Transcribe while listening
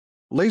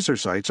Laser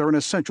sights are an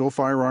essential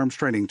firearms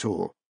training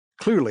tool,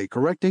 clearly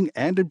correcting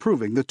and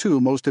improving the two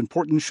most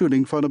important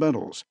shooting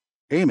fundamentals,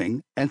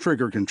 aiming and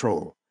trigger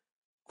control.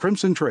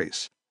 Crimson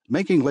Trace,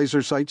 making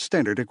laser sights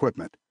standard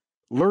equipment.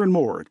 Learn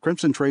more at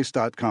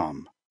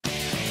crimsontrace.com.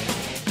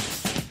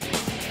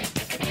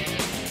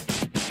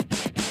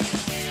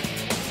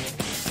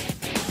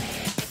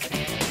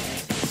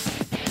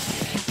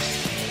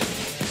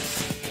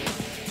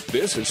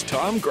 This is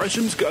Tom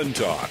Gresham's Gun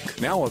Talk,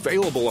 now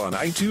available on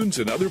iTunes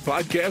and other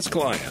podcast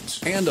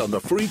clients, and on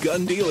the free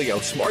Gun Dealio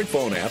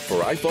smartphone app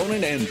for iPhone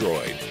and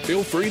Android.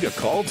 Feel free to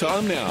call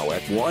Tom now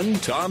at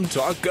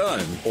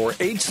 1-TOM-TALK-GUN or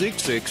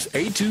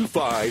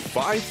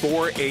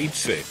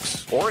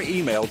 866-825-5486, or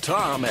email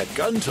Tom at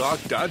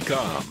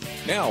guntalk.com.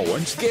 Now,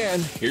 once again,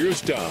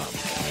 here's Tom.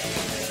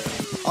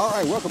 All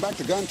right, welcome back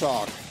to Gun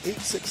Talk.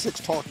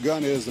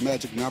 866-TALK-GUN is the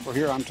magic number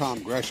here. I'm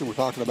Tom Gresham. We're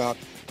talking about,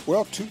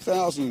 well,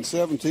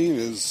 2017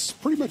 is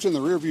pretty much in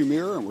the rearview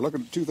mirror, and we're looking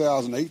at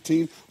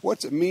 2018.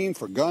 What's it mean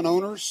for gun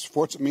owners?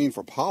 What's it mean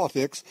for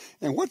politics?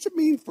 And what's it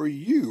mean for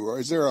you? Or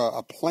is there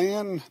a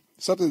plan,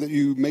 something that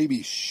you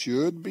maybe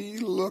should be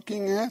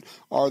looking at?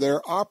 Are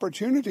there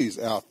opportunities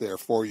out there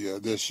for you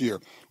this year?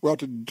 Well,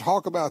 to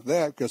talk about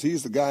that, because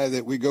he's the guy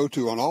that we go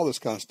to on all this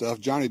kind of stuff,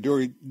 Johnny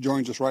Dury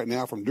joins us right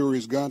now from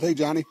Dury's Guns. Hey,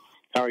 Johnny.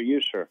 How are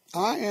you, sir?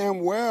 I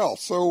am well.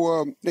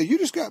 So now you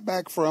just got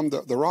back from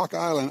the Rock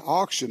Island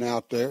auction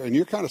out there, and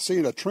you're kind of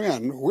seeing a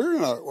trend. We're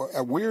in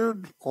a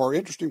weird or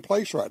interesting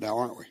place right now,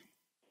 aren't we?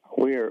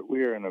 We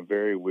are in a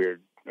very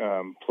weird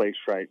place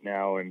right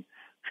now, and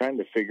trying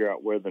to figure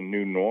out where the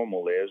new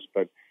normal is.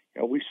 But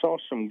we saw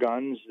some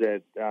guns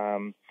that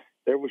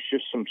there was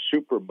just some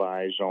super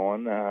buys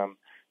on.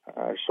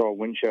 I saw a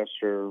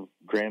Winchester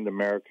Grand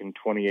American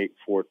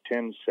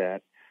 28-410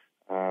 set.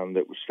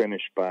 That was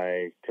finished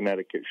by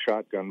Connecticut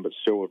Shotgun, but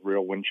still with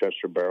real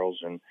Winchester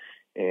barrels and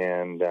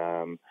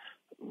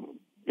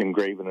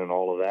engraving and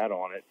all of that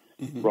on it.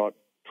 Mm-hmm. Brought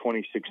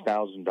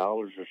 $26,000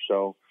 or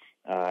so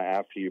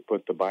after you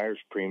put the buyer's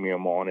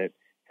premium on it,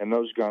 and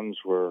those guns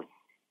were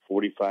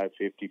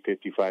 $45,000,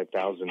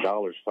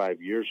 $55,000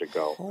 5 years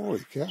ago.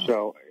 Holy cow!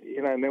 So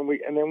and then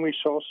we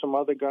saw some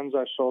other guns.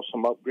 I saw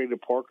some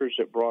upgraded Parkers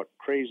that brought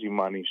crazy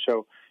money.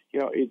 So.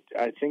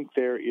 I think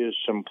there is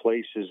some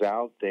places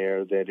out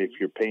there that if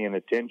you're paying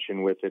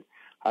attention with it,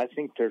 I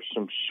think there's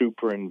some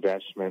super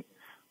investment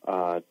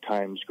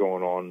times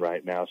going on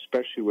right now,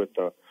 especially with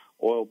the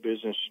oil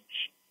business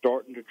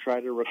starting to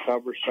try to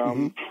recover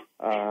some.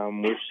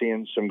 Mm-hmm. We're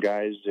seeing some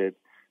guys that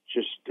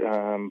just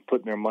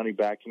putting their money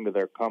back into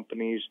their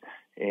companies,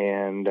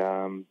 and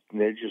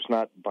they're just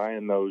not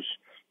buying those,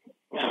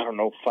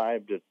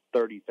 $5,000 to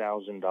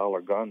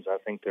 $30,000 guns. I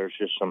think there's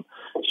just some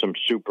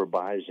super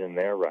buys in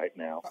there right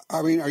now.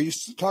 I mean, are you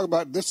talking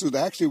about this would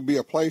actually be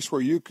a place where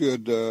you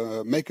could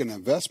make an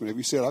investment? If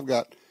you said, I've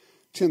got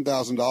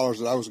 $10,000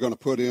 that I was going to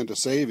put into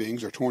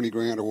savings or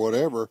 $20,000 or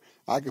whatever,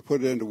 I could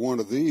put it into one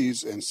of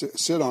these and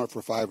sit on it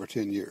for 5 or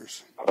 10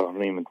 years. I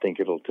don't even think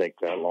it'll take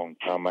that long,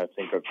 Tom. I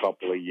think a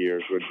couple of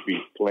years would be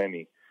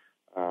plenty.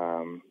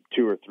 2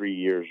 or 3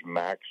 years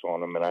max on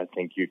them, and I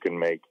think you can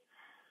make,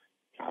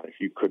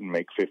 if you couldn't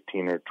make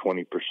 15 or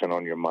 20%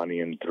 on your money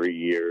in 3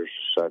 years,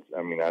 so,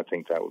 I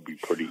think that would be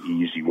pretty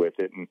easy with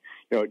it. And,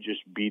 it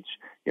just beats,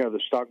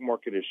 the stock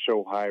market is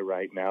so high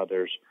right now,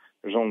 there's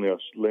only a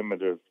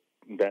limit of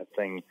that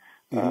thing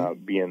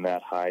being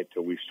that high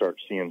till we start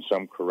seeing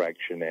some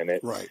correction in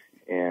it. Right.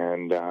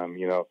 And,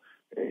 you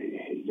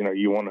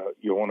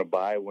want to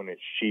buy when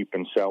it's cheap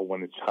and sell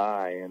when it's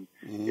high. And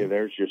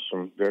there's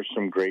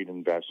some great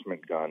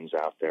investment guns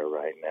out there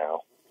right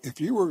now. If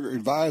you were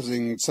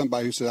advising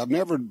somebody who said, I've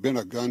never been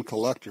a gun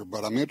collector,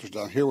 but I'm interested,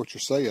 I hear what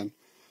you're saying,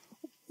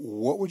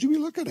 what would you be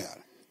looking at?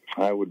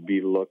 I would be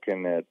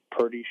looking at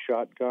Purdy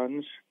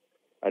shotguns.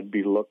 I'd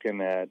be looking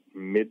at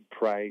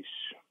mid-price,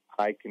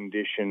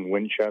 high-condition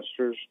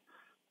Winchesters.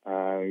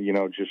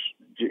 Just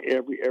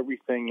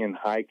everything in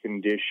high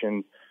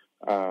condition,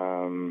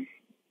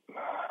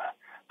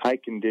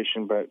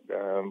 but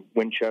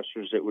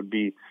Winchesters that would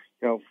be,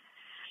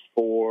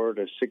 $4,000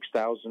 to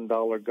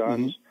 $6,000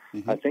 guns.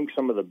 Mm-hmm. I think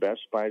some of the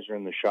best buys are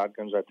in the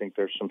shotguns. I think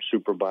there's some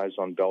super buys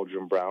on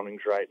Belgian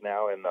Brownings right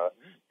now in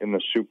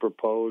the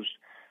superposed.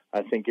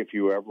 I think if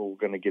you ever were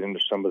going to get into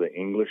some of the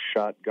English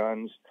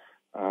shotguns,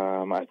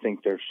 I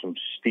think there's some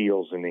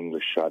steals in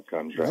English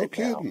shotguns right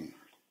now. No kidding.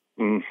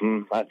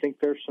 Mm-hmm. I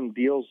think there's some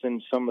deals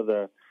in some of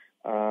the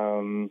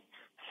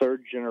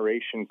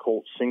third-generation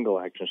Colt single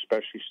action,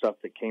 especially stuff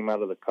that came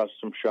out of the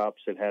custom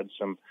shops that had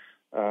some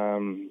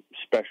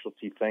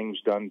specialty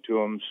things done to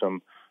them,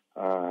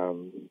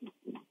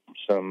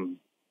 some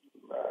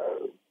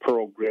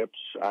pearl grips,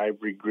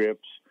 ivory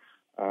grips,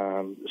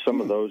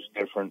 some of those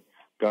different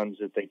guns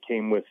that they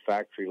came with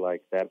factory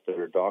like that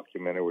are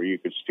documented where you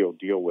could still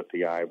deal with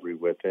the ivory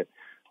with it.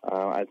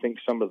 I think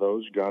some of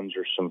those guns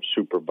are some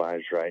super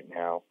buys right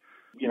now.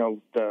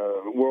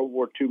 The World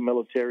War II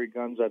military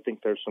guns, I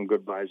think there's some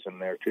good buys in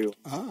there too.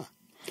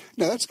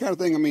 Now, that's the kind of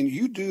thing, I mean,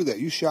 you do that.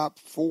 You shop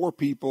for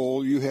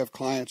people. You have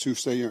clients who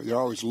say they're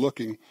always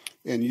looking,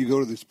 and you go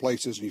to these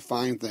places and you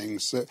find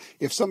things.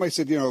 If somebody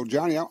said,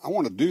 Johnny, I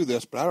want to do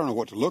this, but I don't know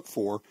what to look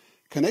for,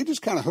 can they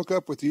just kind of hook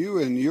up with you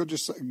and you'll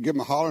just give them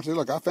a holler and say,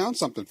 look, I found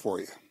something for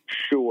you?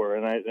 Sure,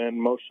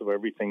 and most of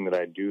everything that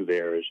I do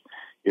there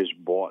is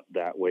bought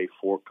that way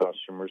for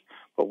customers.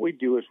 What we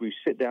do is we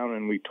sit down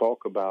and we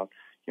talk about,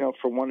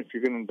 for one, if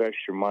you're going to invest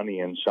your money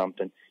in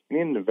something,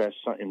 you need to invest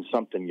in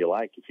something you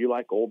like. If you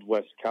like Old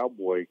West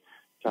cowboy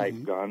type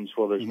guns,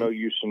 well, there's no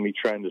use in me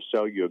trying to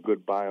sell you a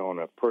good buy on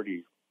a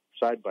pretty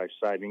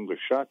side-by-side English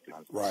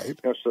shotgun. Right.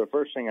 So the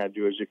first thing I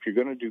do is if you're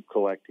going to do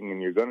collecting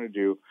and you're going to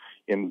do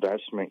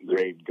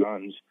investment-grade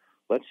guns,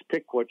 let's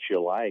pick what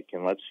you like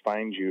and let's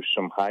find you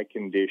some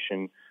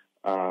high-condition,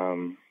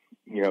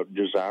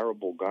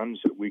 desirable guns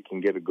that we can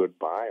get a good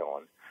buy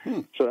on.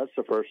 So that's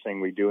the first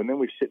thing we do. And then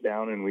we sit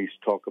down and we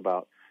talk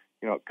about,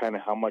 kind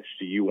of how much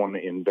do you want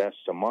to invest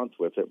a month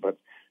with it. But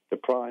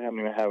I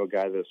have a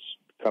guy that's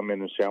come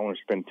in and say, I want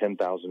to spend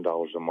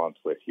 $10,000 a month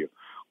with you.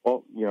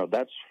 Well,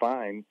 that's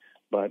fine,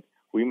 but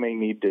we may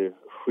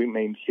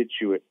hit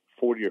you at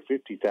 40 or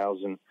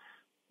 50,000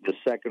 the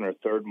second or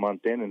third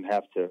month in and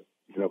have to,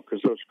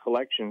 because those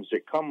collections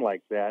that come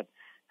like that,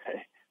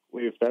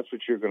 if that's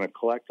what you're going to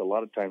collect, a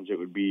lot of times it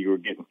would be you're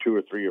getting 2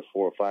 or 3 or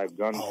 4 or 5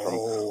 guns from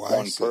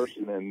one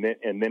person,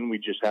 and then we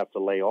just have to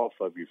lay off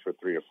of you for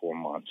 3 or 4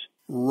 months.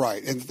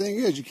 Right. And the thing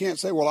is, you can't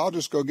say, well, I'll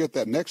just go get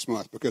that next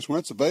month, because when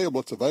it's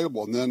available,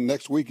 and then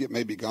next week it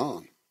may be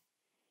gone.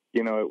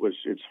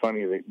 It's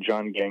funny that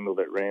John Gangle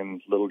that ran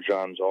Little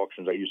John's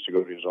auctions, I used to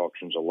go to his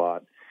auctions a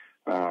lot.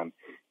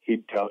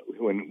 He'd tell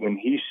when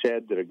he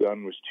said that a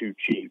gun was too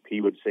cheap,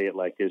 he would say it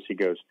like this. He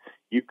goes,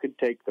 you could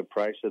take the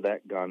price of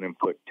that gun and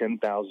put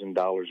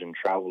 $10,000 in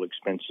travel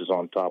expenses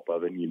on top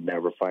of it, and you'd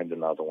never find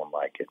another one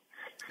like it.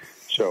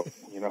 So,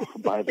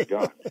 buy the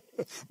gun.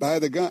 Buy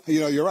the gun.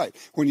 You're right.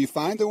 When you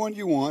find the one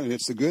you want and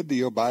it's a good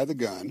deal, buy the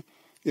gun.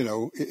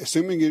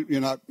 Assuming you're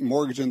not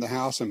mortgaging the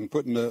house and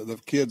putting the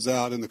kids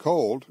out in the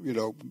cold,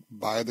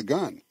 buy the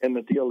gun. And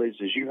the deal is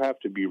you have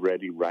to be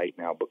ready right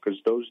now, because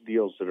those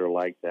deals that are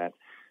like that,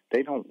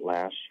 they don't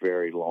last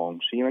very long.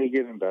 So, you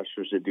get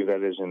investors that do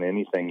that as in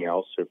anything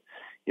else. If,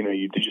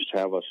 you just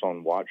have us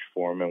on watch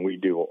for them, and we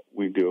do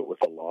it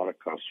with a lot of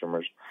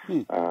customers,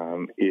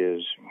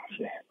 is,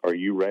 are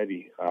you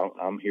ready?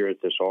 I'm here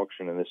at this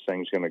auction, and this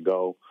thing's going to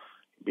go.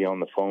 Be on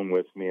the phone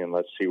with me, and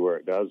let's see where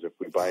it does. If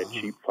we buy it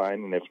cheap,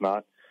 fine, and if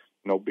not,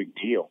 no big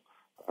deal.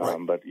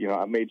 But,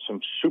 I made some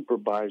super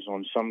buys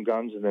on some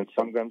guns, and then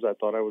some guns I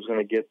thought I was going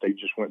to get, they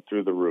just went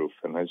through the roof.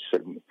 And I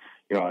said,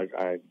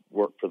 I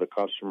worked for the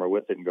customer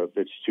with it and go,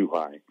 it's too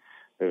high.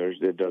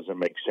 It doesn't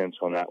make sense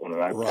on that one,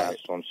 and I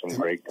passed on some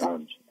great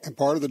guns. And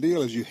part of the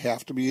deal is you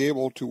have to be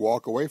able to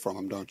walk away from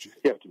them, don't you?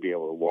 You have to be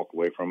able to walk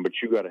away from them, but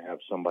you got to have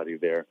somebody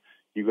there.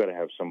 You got to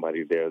have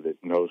somebody there that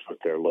knows what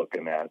they're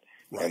looking at.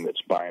 Right. And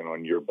that's buying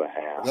on your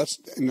behalf. That's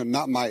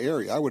not my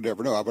area. I would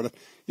never know. But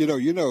you're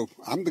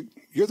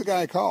the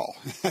guy I call.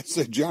 I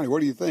said, Johnny,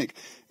 what do you think?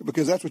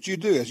 Because that's what you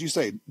do, as you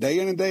say, day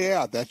in and day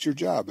out. That's your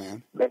job,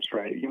 man. That's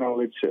right.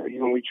 It's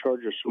we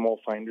charge a small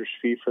finder's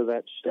fee for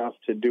that stuff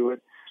to do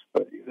it.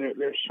 But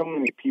there's so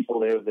many people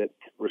there that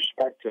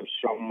respect us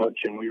so much,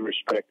 and we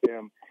respect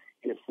them.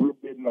 If we're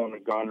bidding on a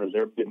gun or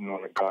they're bidding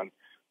on a gun,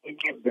 we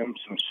give them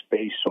some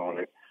space on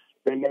it.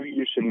 They're no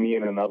use in me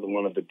and another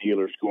one of the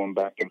dealers going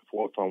back and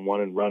forth on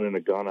one and running a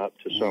gun up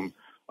to some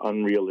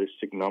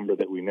unrealistic number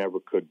that we never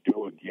could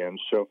do again.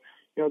 So,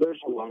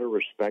 there's a lot of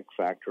respect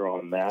factor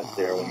on that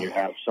there when you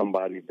have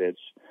somebody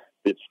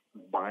that's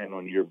buying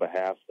on your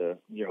behalf.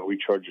 We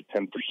charge a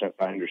 10%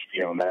 finder's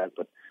fee on that,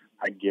 but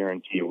I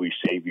guarantee you we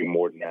save you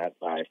more than that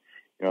by,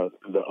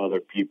 the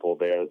other people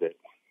there that,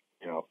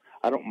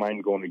 I don't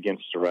mind going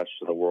against the rest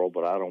of the world,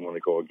 but I don't want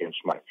to go against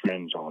my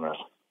friends on a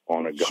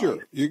gun. Sure.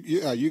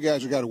 You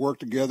guys have got to work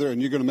together,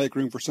 and you're going to make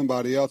room for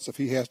somebody else if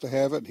he has to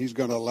have it, and he's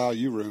going to allow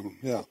you room.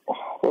 Yeah.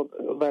 Well,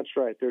 that's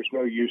right. There's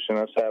no use in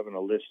us having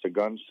a list of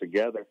guns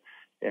together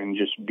and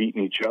just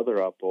beating each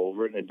other up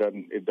over it. It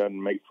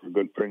doesn't make for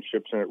good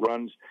friendships, and it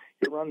runs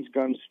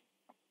guns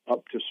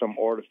up to some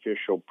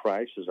artificial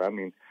prices. I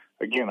mean,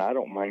 again, I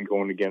don't mind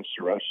going against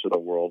the rest of the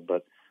world,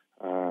 but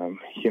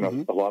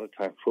a lot of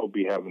times we'll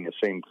be having the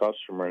same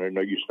customer, and there's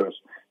no use in us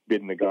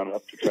bidding the gun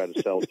up to try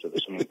to sell it to the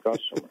same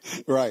customer.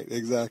 Right,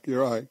 exactly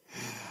right.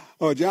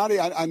 Oh, Johnny,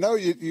 I know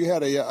you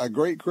had a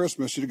great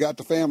Christmas. You got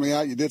the family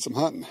out. You did some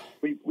hunting.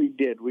 We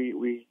did.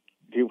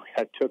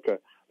 I took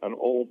an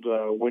old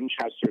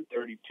Winchester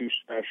 32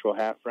 special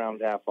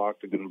half-round,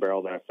 half-octagon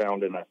barrel that I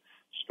found in a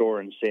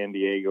store in San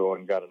Diego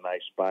and got a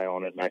nice buy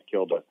on it, and I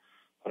killed a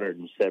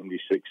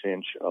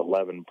 176-inch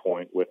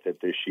 11-point with it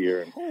this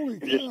year,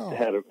 and just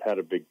had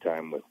a big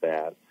time with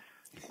that.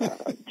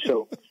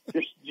 So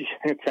just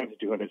kind of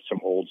doing it some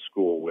old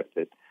school with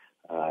it,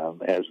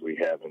 as we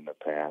have in the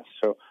past.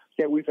 So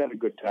yeah, we've had a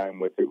good time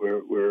with it.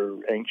 We're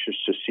anxious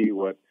to see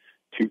what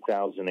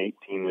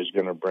 2018 is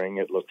going to bring.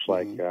 It looks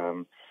like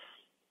the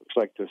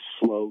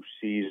slow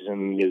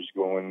season is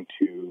going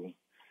to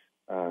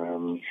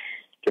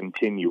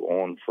continue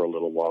on for a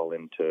little while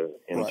into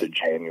right.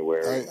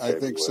 January. I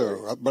think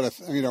so. But,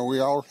 we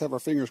all have our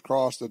fingers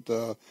crossed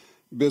that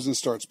business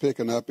starts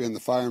picking up in the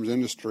firearms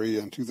industry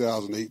in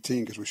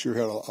 2018, because we sure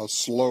had a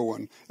slow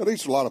one. At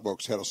least a lot of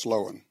folks had a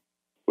slow one.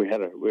 We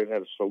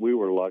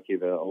were lucky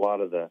that a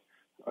lot of the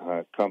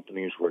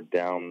companies were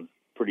down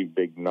pretty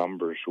big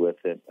numbers with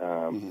it.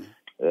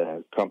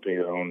 The company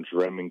that owns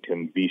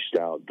Remington Beast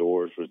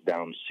Outdoors was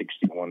down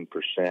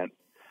 61%.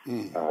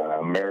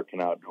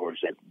 American Outdoors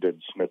that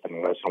did Smith &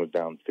 Wesson was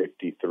down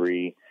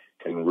 53%,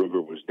 and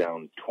Ruger was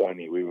down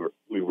 20%. We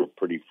were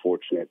pretty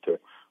fortunate to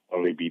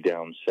only be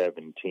down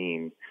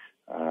 17%.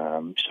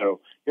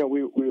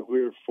 We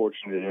were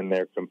fortunate in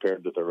there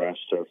compared to the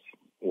rest of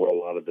what a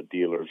lot of the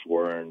dealers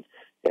were, and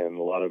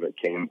a lot of it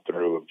came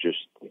through of just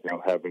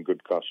having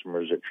good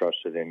customers that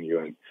trusted in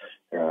you,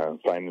 and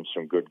finding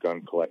some good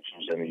gun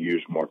collections in the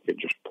used market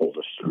just pulled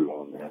us through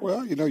on that.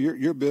 Well,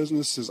 your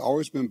business has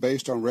always been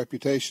based on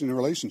reputation and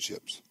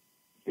relationships.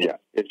 Yeah,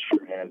 it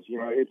sure has.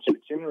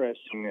 It's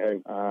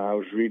interesting. I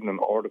was reading an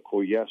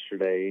article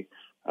yesterday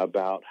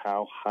about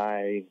how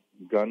high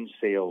gun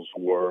sales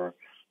were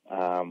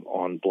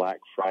on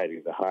Black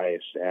Friday, the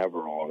highest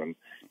ever on them.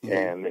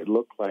 And it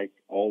looked like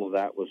all of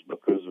that was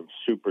because of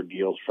super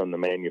deals from the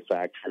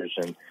manufacturers,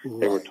 and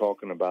they were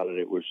talking about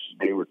it.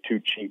 They were too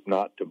cheap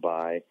not to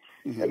buy,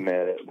 and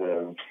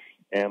the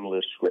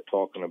analysts were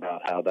talking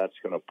about how that's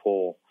going to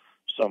pull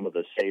some of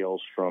the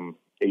sales from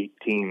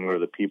 18, where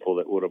the people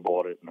that would have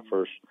bought it in the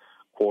first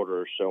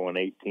quarter or so in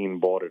 18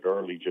 bought it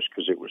early just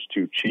because it was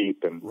too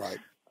cheap. And we're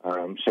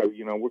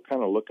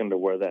kind of looking to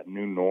where that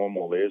new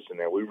normal is, and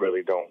that we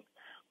really don't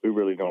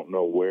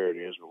know where it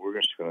is, but we're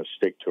just going to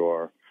stick to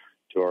our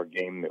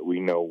game that we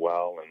know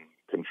well, and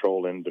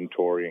control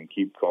inventory and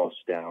keep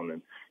costs down,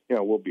 and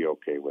we'll be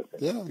okay with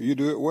it. Yeah, you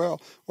do it well.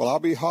 Well, I'll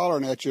be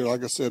hollering at you.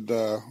 Like I said,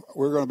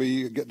 we're going to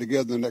be getting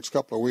together in the next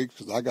couple of weeks,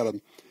 because I got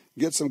to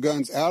get some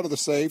guns out of the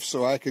safe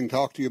so I can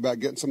talk to you about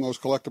getting some of those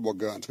collectible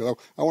guns. Because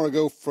I want to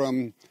go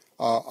from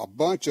a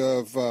bunch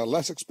of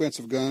less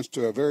expensive guns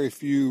to a very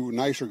few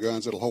nicer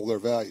guns that'll hold their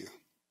value.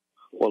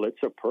 Well,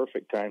 it's a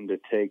perfect time to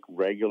take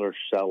regular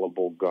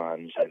sellable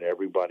guns that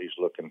everybody's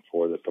looking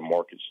for, that the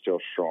market's still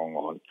strong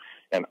on,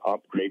 and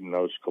upgrading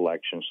those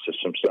collections to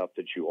some stuff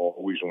that you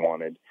always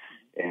wanted.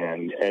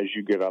 And as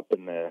you get up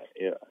in the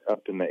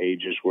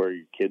ages where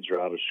your kids are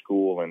out of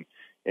school and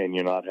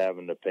you're not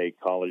having to pay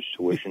college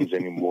tuitions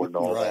anymore and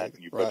all that,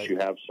 but you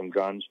have some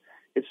guns,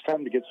 it's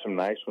time to get some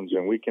nice ones,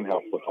 and we can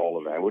help with all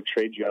of that. We'll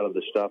trade you out of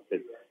the stuff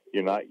that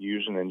you're not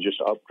using and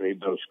just upgrade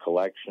those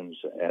collections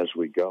as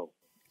we go.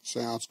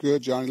 Sounds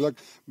good, Johnny. Look,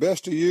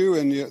 best to you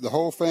and the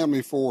whole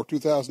family for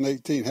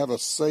 2018. Have a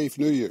safe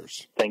New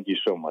Year's. Thank you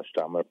so much,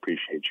 Tom. I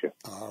appreciate you.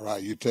 All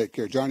right, you take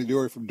care. Johnny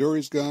Dury from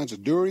Dury's Guns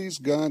at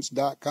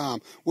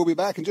DurysGuns.com. We'll be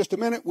back in just a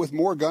minute with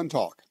more gun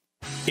talk.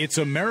 It's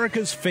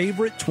America's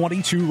favorite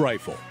 .22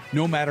 rifle.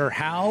 No matter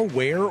how,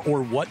 where,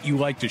 or what you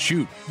like to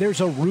shoot,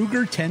 there's a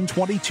Ruger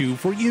 1022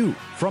 for you.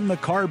 From the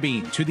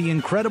carbine to the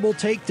incredible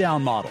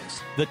takedown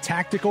models, the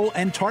tactical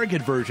and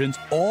target versions,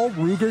 all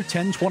Ruger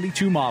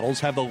 1022 models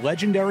have the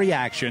legendary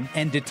action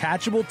and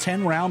detachable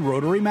 10-round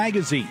rotary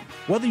magazine.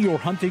 Whether you're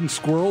hunting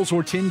squirrels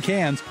or tin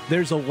cans,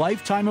 there's a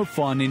lifetime of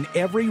fun in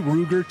every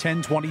Ruger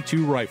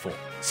 1022 rifle.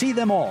 See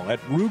them all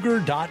at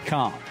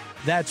Ruger.com.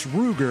 That's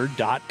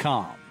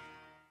Ruger.com.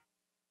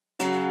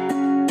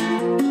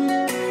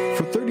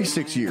 For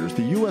 36 years,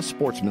 the U.S.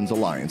 Sportsmen's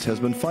Alliance has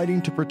been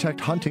fighting to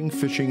protect hunting,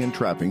 fishing, and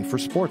trapping for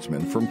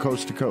sportsmen from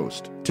coast to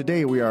coast.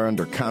 Today, we are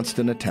under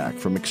constant attack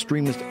from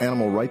extremist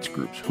animal rights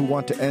groups who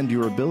want to end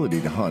your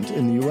ability to hunt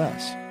in the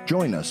U.S.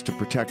 Join us to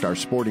protect our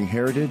sporting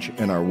heritage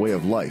and our way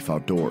of life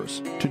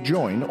outdoors. To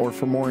join or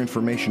for more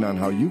information on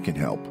how you can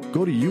help,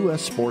 go to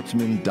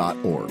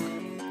ussportsman.org.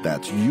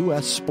 That's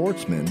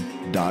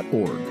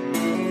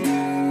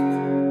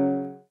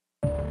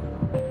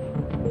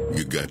ussportsman.org.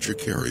 You got your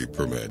carry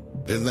permit,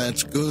 and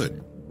that's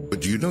good.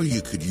 But you know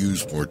you could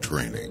use more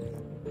training.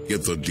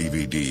 Get the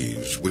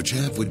DVDs, which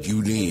have what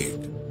you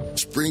need.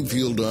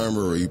 Springfield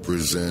Armory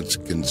presents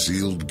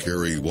Concealed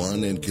Carry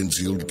 1 and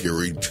Concealed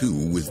Carry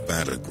 2 with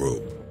Bata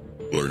Group.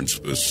 Learn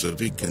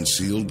specific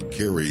concealed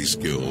carry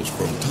skills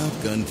from Top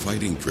Gun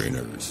fighting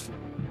trainers.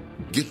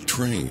 Get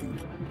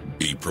trained.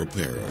 Be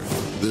prepared.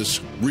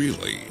 This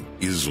really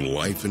is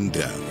life and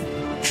death.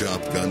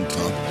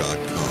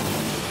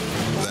 ShopGunTalk.com.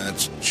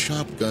 That's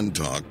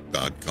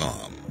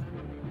ShopGunTalk.com.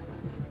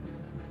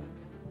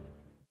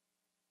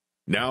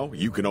 Now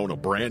you can own a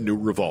brand new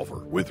revolver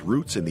with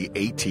roots in the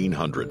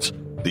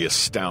 1800s. The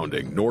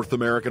astounding North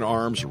American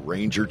Arms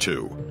Ranger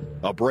 2.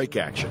 A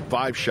break-action,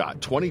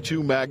 5-shot,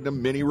 22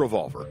 Magnum mini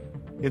revolver.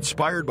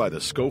 Inspired by the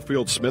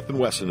Schofield Smith &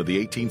 Wesson of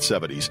the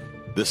 1870s,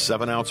 this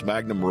 7-ounce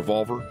Magnum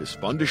revolver is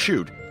fun to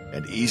shoot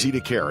and easy to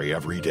carry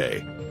every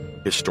day.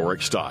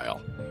 Historic style,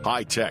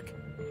 high-tech,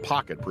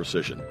 pocket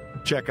precision.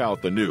 Check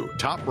out the new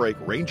Top Break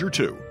Ranger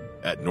 2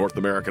 at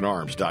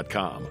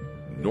NorthAmericanArms.com.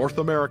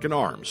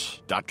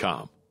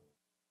 NorthAmericanArms.com.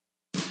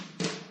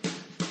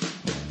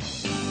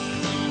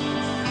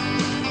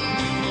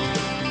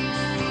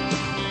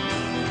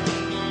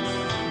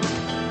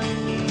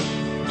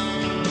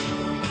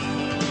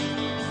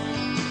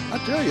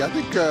 I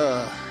think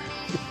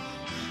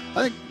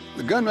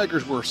the gun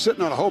makers were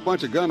sitting on a whole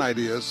bunch of gun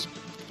ideas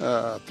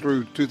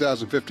through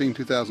 2015,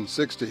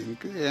 2016,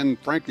 and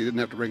frankly didn't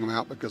have to bring them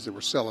out because they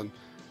were selling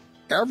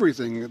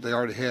everything that they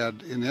already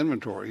had in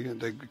inventory, and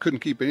they couldn't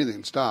keep anything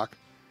in stock.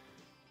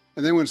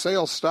 And then when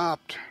sales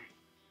stopped,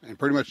 and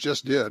pretty much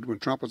just did when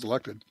Trump was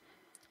elected,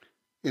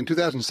 in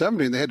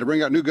 2017 they had to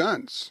bring out new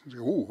guns.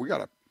 Ooh, we got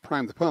to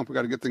prime the pump. We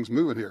got to get things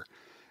moving here.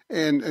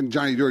 And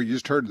Johnny Dewey, you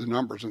just heard the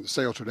numbers, and the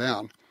sales are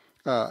down.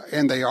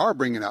 And they are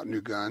bringing out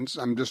new guns.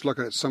 I'm just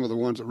looking at some of the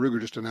ones that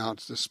Ruger just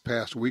announced this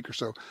past week or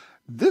so.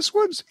 This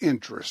one's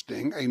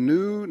interesting. A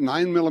new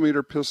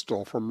 9mm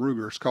pistol from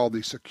Ruger. It's called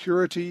the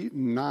Security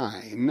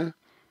 9.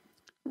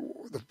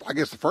 I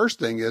guess the first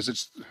thing is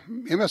its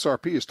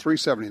MSRP is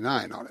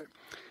 $379 on it.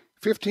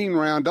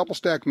 15-round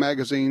double-stack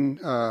magazine,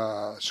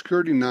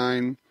 Security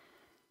 9.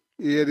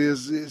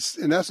 It's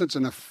in essence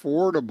an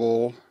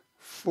affordable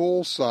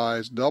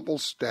full-size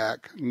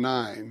double-stack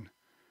 9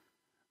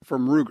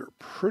 from Ruger.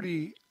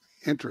 Pretty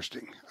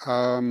interesting.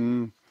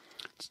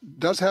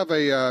 Does have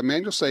a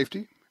manual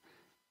safety,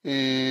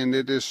 and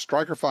it is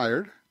striker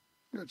fired.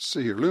 Let's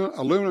see here.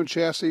 Aluminum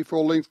chassis,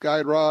 full-length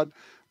guide rod,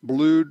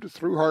 blued,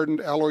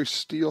 through-hardened alloy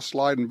steel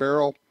slide and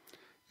barrel.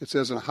 It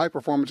says in a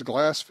high-performance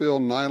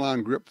glass-filled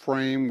nylon grip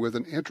frame with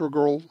an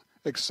integral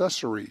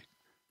accessory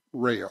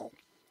rail.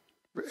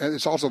 And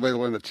it's also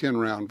available in a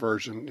 10-round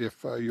version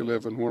if you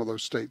live in one of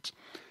those states.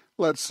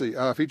 Let's see.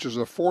 Features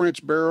a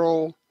 4-inch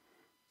barrel,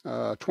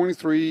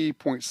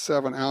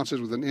 23.7 ounces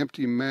with an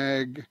empty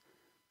mag.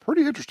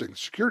 Pretty interesting.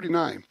 Security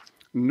 9,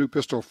 new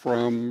pistol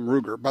from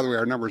Ruger. By the way,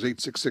 our number is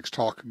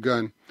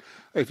 866-TALK-GUN.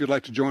 If you'd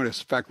like to join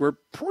us. In fact, we're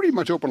pretty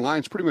much open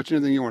lines, pretty much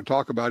anything you want to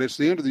talk about. It's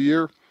the end of the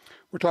year.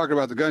 We're talking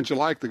about the guns you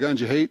like, the guns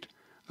you hate,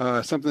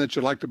 something that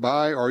you'd like to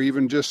buy, or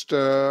even just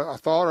a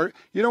thought. Or,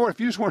 you know what,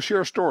 if you just want to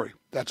share a story,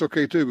 that's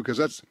okay too, because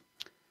that's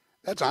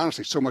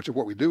honestly so much of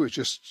what we do is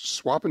just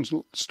swapping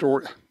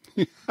story.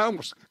 I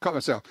almost caught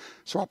myself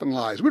swapping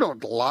lies. We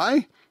don't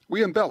lie,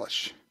 we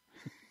embellish.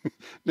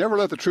 Never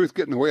let the truth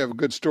get in the way of a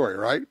good story,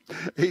 right?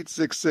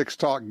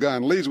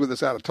 866-TALK-GUN. Lee's with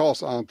us out of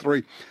Tulsa on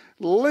 3.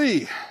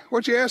 Lee,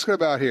 what you asking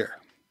about here?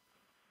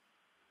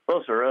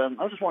 Well, sir,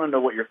 I just want to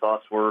know what your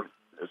thoughts were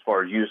as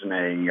far as using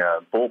a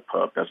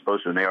bullpup as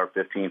opposed to an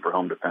AR-15 for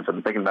home defense. I've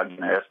been thinking about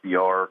getting an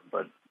SBR,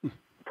 but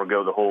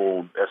forgo the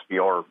whole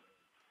SBR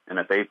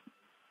NFA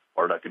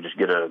part. I could just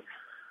get a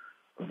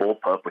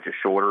bullpup, which is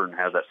shorter and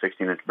has that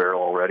 16-inch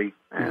barrel already.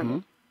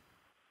 And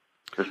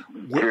just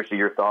curious to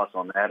your thoughts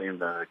on that and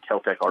the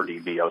Keltec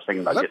RDB. I was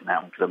thinking about getting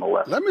that one because I'm a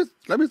left. Let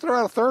me throw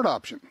out a third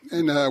option.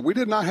 And we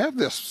did not have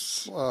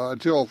this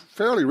until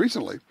fairly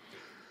recently.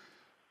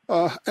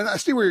 And I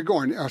see where you're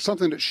going.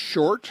 Something that's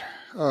short,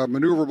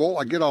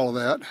 maneuverable. I get all of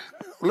that.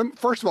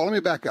 First of all, let me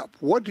back up.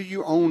 What do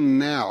you own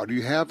now? Do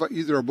you have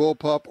either a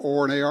bullpup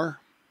or an AR?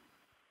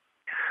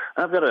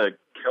 I've got a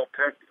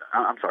Keltec.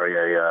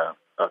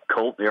 A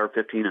Colt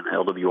AR-15 and an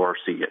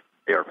LWRC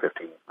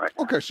AR-15 right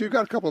now. Okay, so you've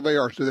got a couple of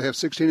ARs. Do they have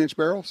 16-inch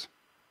barrels?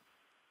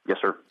 Yes,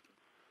 sir.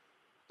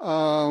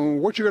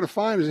 What you're going to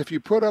find is if you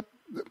put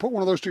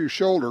one of those to your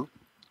shoulder,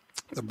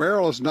 the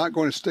barrel is not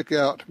going to stick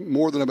out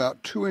more than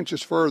about 2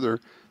 inches further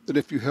than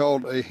if you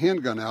held a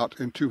handgun out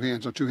in two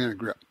hands on two-handed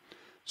grip.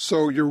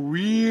 So you're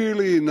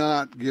really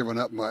not giving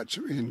up much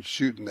in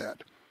shooting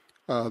that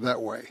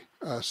way.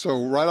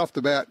 So right off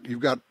the bat,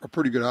 you've got a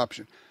pretty good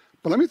option.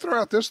 But let me throw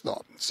out this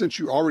thought. Since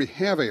you already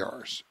have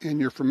ARs and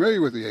you're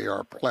familiar with the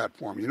AR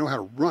platform, you know how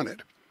to run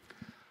it,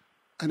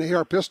 an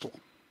AR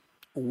pistol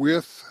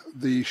with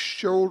the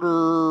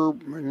shoulder,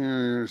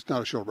 it's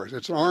not a shoulder brace,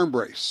 it's an arm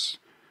brace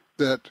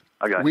that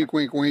wink,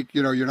 wink, wink,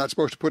 you're not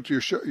supposed to put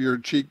to your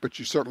cheek, but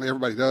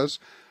everybody does.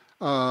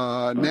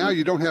 Now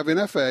you don't have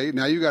NFA.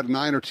 Now you got a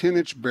 9 or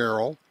 10-inch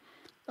barrel.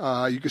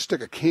 You can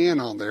stick a can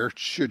on there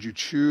should you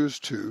choose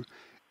to.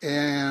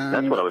 And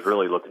that's what I was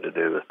really looking to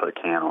do, is put a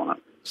can on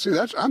it. See,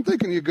 I'm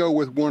thinking you go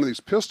with one of these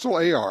pistol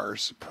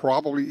ARs,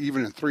 probably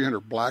even in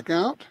 300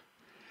 blackout,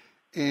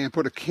 and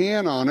put a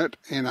can on it.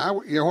 And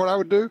you know what I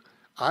would do?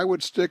 I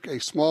would stick a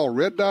small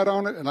red dot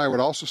on it, and I would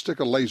also stick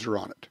a laser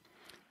on it.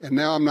 And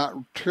now I'm not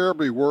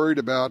terribly worried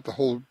about the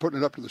whole putting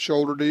it up to the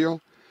shoulder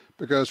deal,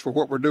 because for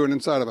what we're doing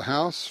inside of a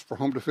house for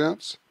home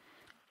defense,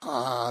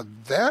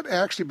 that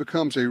actually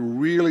becomes a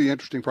really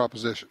interesting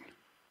proposition.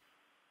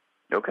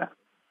 Okay.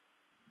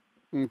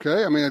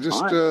 Okay, I mean, I'm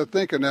just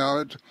thinking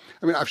now.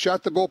 I've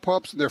shot the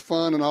bullpups, and they're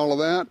fun and all of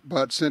that,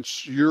 but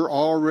since you're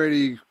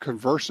already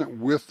conversant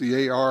with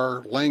the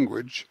AR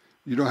language,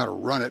 you know how to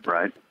run it.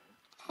 Right.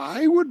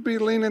 I would be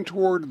leaning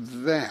toward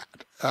that.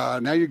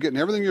 Now you're getting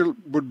everything you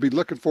would be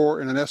looking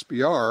for in an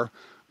SBR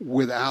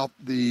without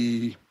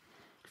the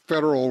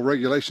federal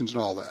regulations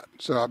and all that.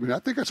 So, I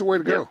think that's the way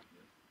to go.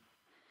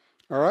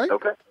 All right?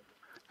 Okay.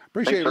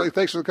 Appreciate it, Lee.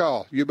 Thanks for the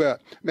call. You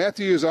bet.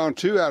 Matthew is on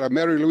 2 out of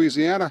Metairie,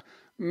 Louisiana.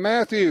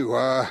 Matthew,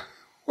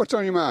 what's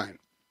on your mind?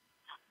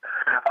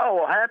 Oh,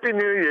 well, Happy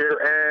New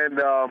Year. And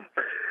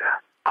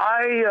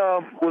I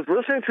was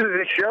listening to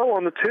the show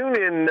on the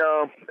TuneIn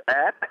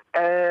app,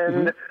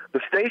 and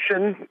the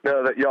station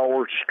that y'all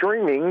were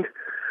streaming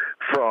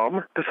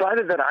from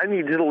decided that I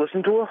needed to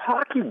listen to a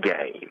hockey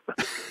game.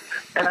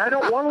 And I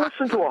don't want to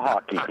listen to a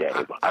hockey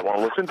game. I want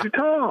to listen to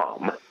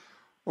Tom.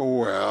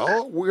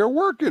 Well, we're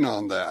working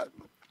on that.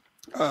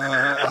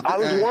 I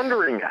was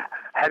wondering,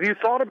 have you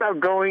thought about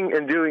going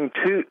and doing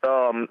YouTube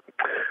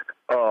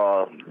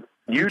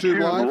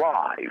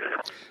Live?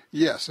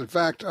 Yes. In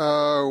fact,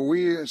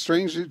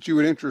 strange that you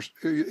would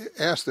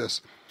ask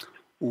this.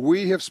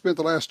 We have spent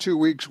the last 2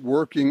 weeks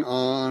working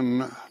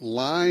on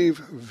live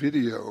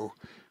video.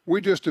 We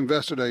just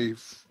invested a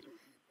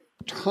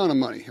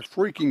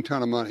freaking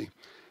ton of money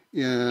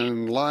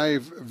in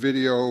live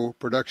video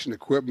production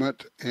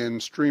equipment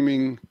and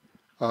streaming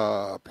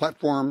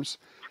platforms.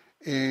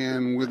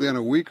 And within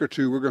a week or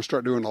two, we're going to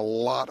start doing a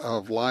lot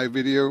of live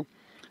video,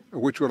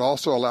 which would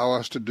also allow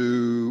us to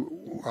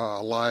do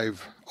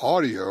live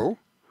audio.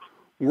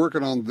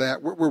 Working on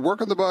that. We're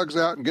working the bugs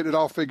out and getting it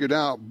all figured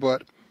out,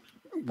 but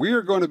we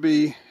are going to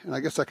be, and I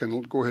guess I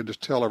can go ahead and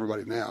just tell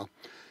everybody now,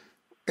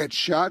 at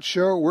SHOT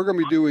Show, we're going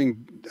to be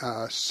doing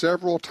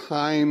several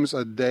times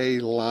a day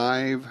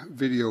live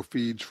video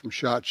feeds from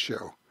SHOT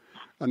Show.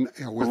 And,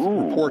 with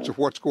reports of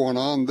what's going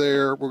on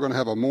there. We're going to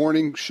have a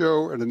morning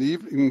show and an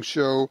evening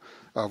show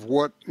of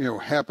what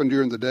happened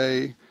during the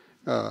day.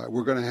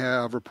 We're going to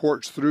have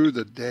reports through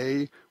the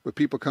day with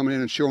people coming in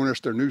and showing us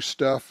their new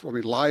stuff.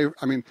 Live.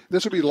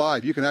 This will be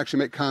live. You can actually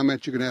make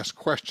comments. You can ask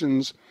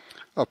questions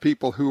of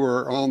people who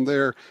are on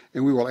there,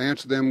 and we will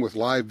answer them with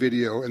live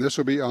video. And this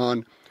will be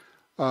on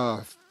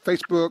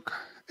Facebook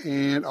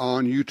and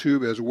on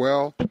YouTube as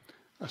well.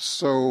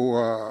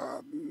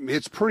 So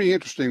it's pretty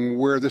interesting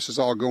where this is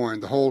all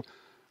going. The whole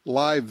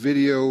live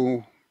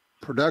video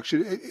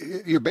production.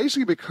 You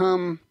basically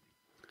become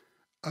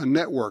a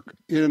network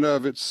in and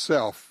of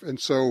itself. And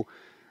so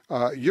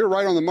you're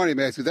right on the money,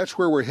 Matthew. That's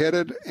where we're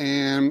headed.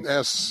 And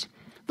as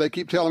they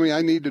keep telling me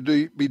I need to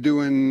be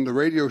doing the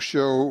radio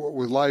show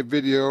with live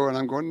video, and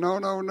I'm going,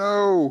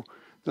 no.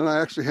 Then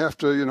I actually have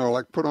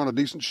to, put on a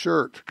decent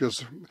shirt,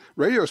 because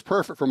radio is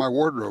perfect for my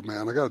wardrobe,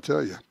 man. I got to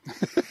tell you.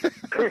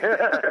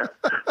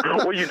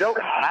 Well, you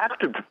don't have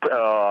to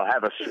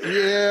have a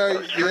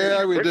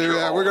Yeah, we do.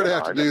 Yeah, we're going to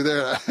have to do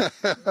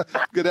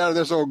that. Get out of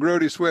this old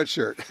grody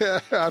sweatshirt.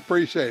 I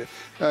appreciate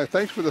it.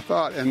 Thanks for the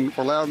thought and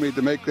for allowing me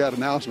to make that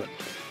announcement.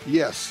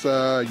 Yes,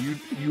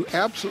 you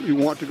absolutely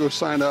want to go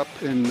sign up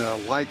and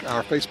like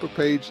our Facebook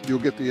page. You'll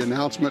get the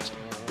announcements,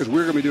 because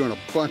we're going to be doing a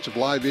bunch of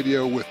live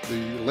video with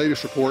the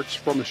latest reports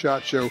from the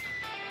SHOT Show.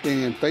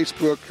 And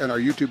Facebook and our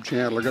YouTube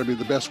channel are going to be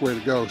the best way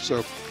to go.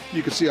 So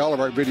you can see all of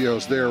our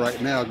videos there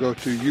right now. Go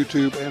to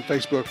YouTube and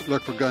Facebook.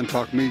 Look for Gun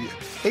Talk Media.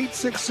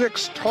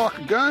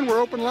 866-TALK-GUN. We're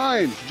open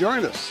lines.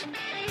 Join us.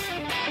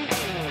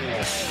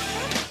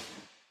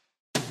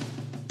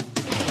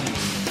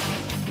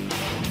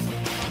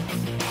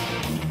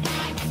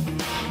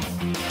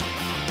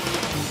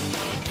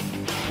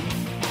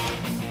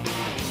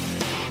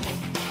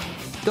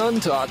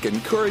 Gun Talk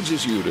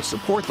encourages you to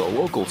support the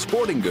local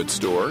sporting goods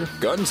store,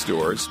 gun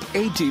stores,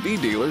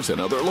 ATV dealers, and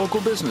other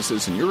local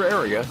businesses in your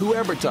area who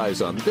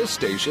advertise on this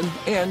station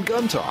and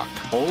Gun Talk.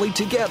 Only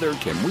together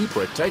can we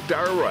protect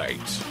our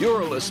rights.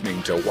 You're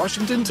listening to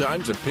Washington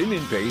Times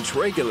opinion page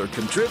regular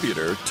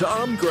contributor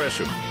Tom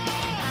Gresham.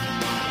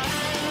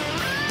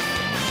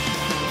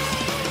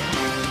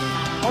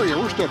 Oh, yeah,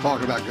 we're still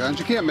talking about guns.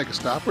 You can't make a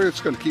stop. We're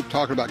just going to keep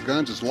talking about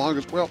guns as long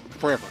as,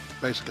 forever,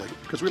 basically,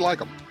 because we like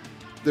them.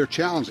 They're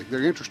challenging,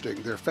 they're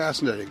interesting, they're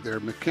fascinating,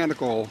 they're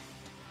mechanical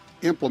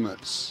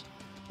implements,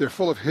 they're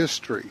full of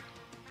history,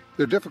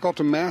 they're difficult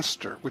to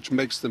master, which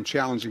makes them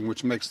challenging,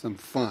 which makes them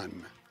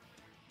fun.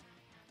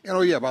 And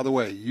oh yeah, by the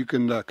way, you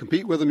can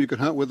compete with them, you can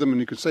hunt with them,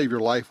 and you can save your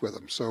life with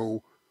them.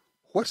 So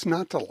what's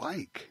not to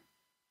like?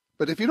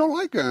 But if you don't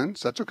like guns,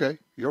 that's okay.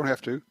 You don't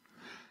have to.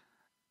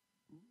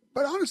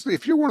 But honestly,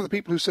 if you're one of the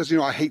people who says,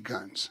 I hate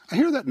guns, I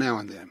hear that now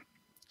and then.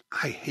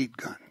 I hate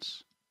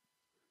guns.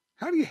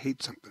 How do you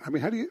hate something?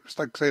 It's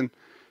like saying,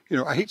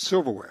 I hate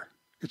silverware.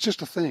 It's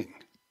just a thing.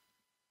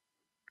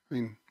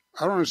 I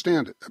don't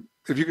understand it.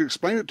 If you can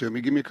explain it to me,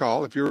 give me a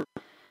call. If you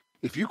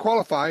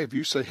qualify, if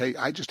you say, hey,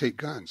 I just hate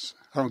guns,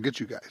 I don't get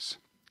you guys.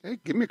 Hey,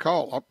 give me a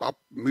call. I'll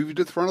move you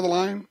to the front of the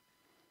line.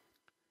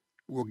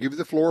 We'll give you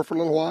the floor for a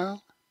little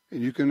while,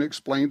 and you can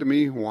explain to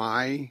me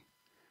why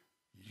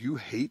you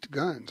hate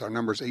guns. Our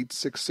number is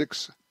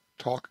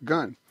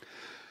 866-TALK-GUN.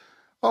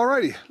 All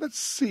righty, let's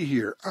see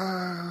here.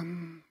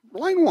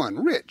 Line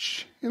 1,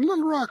 Rich, in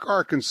Little Rock,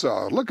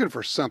 Arkansas, looking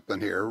for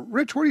something here.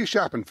 Rich, what are you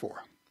shopping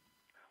for?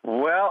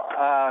 Well,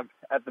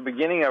 at the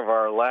beginning of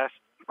our last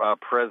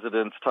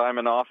president's time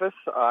in office,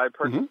 I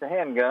purchased a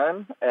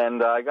handgun,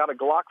 and I got a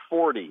Glock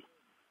 40.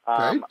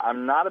 Okay.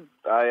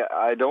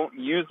 I don't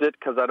use it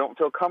because I don't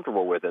feel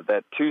comfortable with it.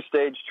 That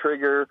two-stage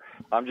trigger,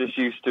 I'm just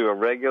used to a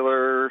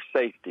regular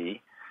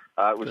safety.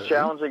 It was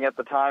challenging at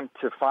the time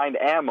to find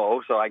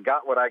ammo, so I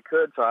got what I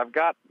could. So I've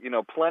got,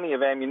 plenty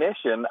of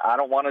ammunition. I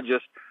don't want to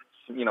just,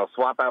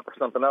 swap out for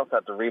something else,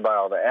 have to rebuy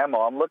all the ammo.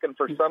 I'm looking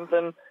for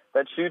something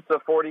that shoots a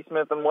 40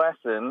 Smith &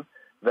 Wesson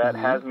that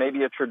has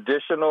maybe a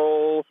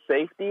traditional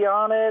safety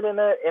on it in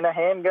a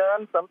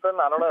handgun, something,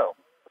 I don't know.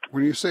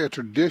 When you say a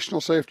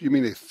traditional safety, you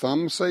mean a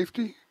thumb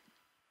safety?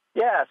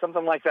 Yeah,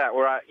 something like that,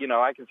 where I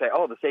can say,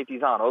 oh, the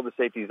safety's on, oh, the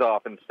safety's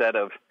off, instead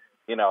of,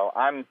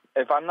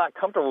 if I'm not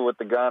comfortable with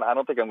the gun, I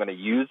don't think I'm going to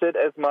use it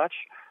as much.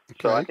 Okay.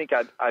 So I think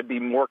I'd be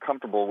more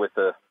comfortable with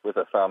a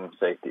thumb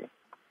safety.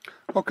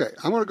 Okay,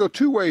 I'm going to go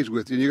two ways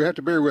with you. You have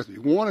to bear with me.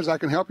 One is I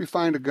can help you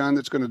find a gun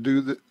that's going to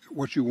do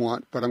what you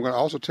want, but I'm going to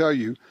also tell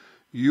you,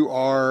 you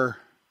are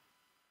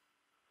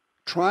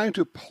trying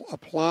to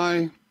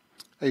apply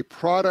a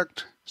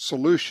product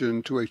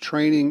solution to a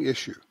training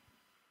issue.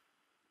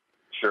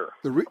 Sure.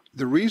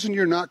 The reason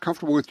you're not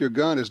comfortable with your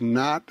gun is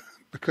not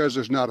because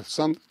there's not a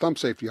thumb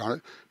safety on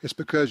it. It's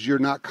because you're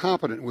not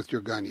competent with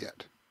your gun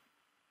yet.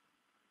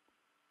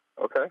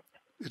 Okay.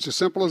 It's as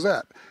simple as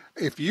that.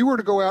 If you were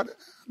to go out,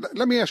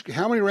 let me ask you,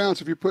 how many rounds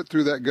have you put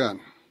through that gun?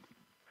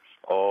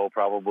 Oh,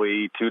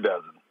 probably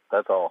 24.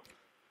 That's all.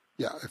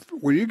 Yeah.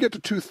 When you get to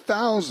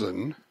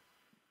 2,000,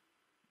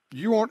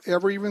 you won't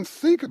ever even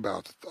think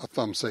about a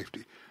thumb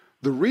safety.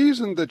 The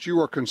reason that you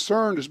are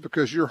concerned is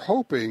because you're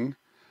hoping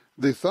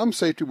the thumb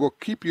safety will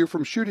keep you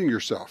from shooting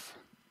yourself,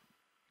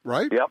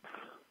 right? Yep.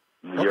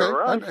 You're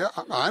right.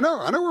 I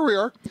know where we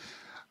are.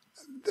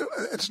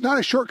 It's not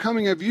a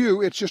shortcoming of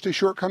you, it's just a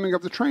shortcoming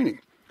of the training.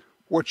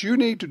 What you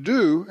need to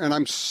do, and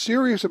I'm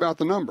serious about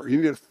the number, you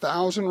need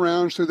 1,000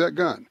 rounds through that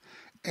gun.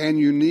 And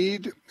you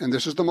need, and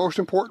this is the most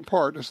important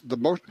part, the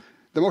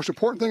most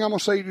important thing I'm going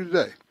to say to you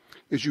today,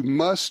 is you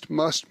must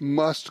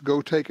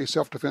go take a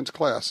self-defense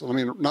class. I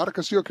mean, not a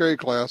concealed carry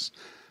class.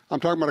 I'm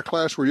talking about a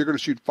class where you're going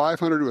to shoot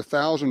 500 to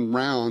 1,000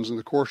 rounds in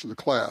the course of the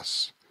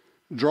class.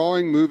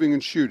 Drawing, moving,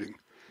 and shooting.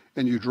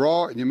 And you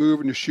draw, and you move,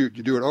 and you shoot.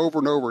 You do it over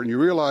and over, and you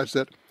realize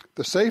that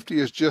the safety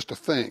is just a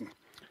thing.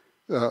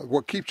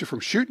 What keeps you from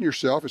shooting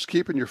yourself is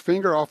keeping your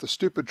finger off the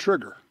stupid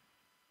trigger.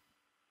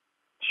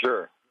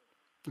 Sure.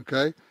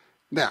 Okay?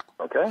 Now,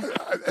 okay.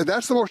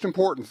 That's the most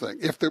important thing,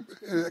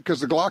 because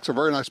the Glock's a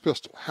very nice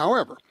pistol.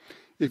 However,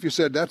 if you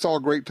said, that's all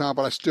great, Tom,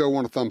 but I still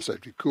want a thumb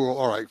safety. Cool,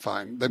 all right,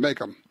 fine. They make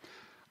them.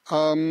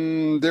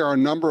 There are a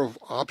number of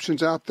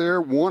options out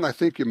there. One I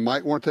think you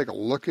might want to take a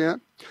look at.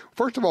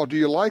 First of all, do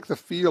you like the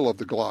feel of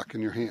the Glock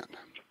in your hand?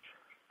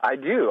 I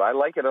do. I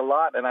like it a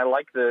lot, and I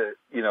like the,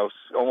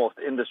 almost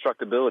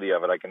indestructibility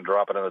of it. I can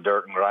drop it in the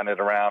dirt and run it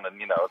around, and,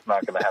 it's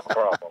not going to have a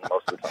problem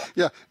most of the time.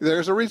 Yeah,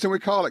 there's a reason we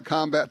call it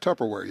combat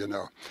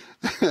Tupperware,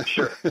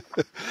 Sure.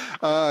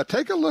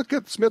 Take a look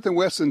at Smith &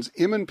 Wesson's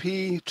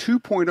M&P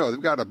 2.0. They've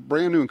got a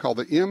brand new one called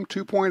the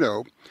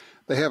M2.0.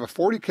 They have a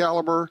 40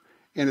 caliber,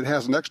 and it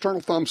has an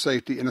external thumb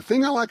safety. And the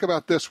thing I like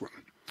about this one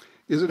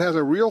is it has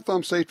a real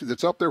thumb safety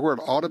that's up there where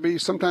it ought to be.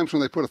 Sometimes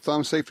when they put a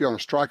thumb safety on a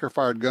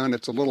striker-fired gun,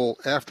 it's a little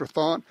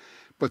afterthought.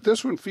 But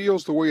this one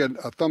feels the way a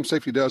thumb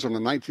safety does on a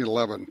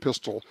 1911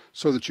 pistol,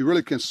 so that you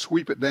really can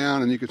sweep it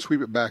down and you can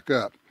sweep it back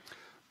up.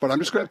 But I'm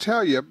just going to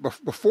tell you,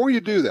 before you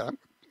do that,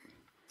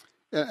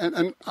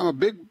 and I'm a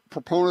big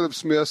proponent of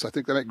Smiths. I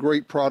think they make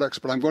great products,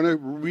 but I'm going to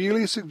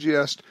really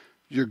suggest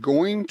you're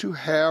going to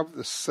have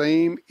the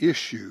same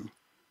issue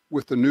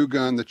with the new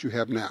gun that you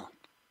have now.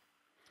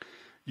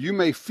 You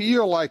may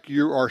feel like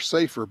you are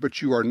safer,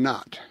 but you are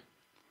not.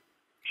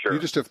 Sure. You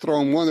just have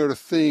thrown one other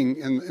thing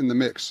in the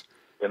mix.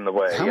 In the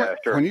way, sure.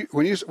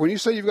 When you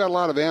say you've got a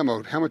lot of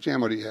ammo, how much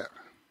ammo do you have?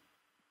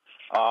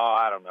 Oh,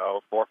 I don't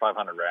know, 400 or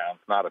 500 rounds,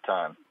 not a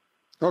ton.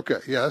 Okay,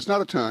 yeah, that's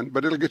not a ton,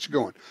 but it'll get you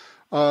going.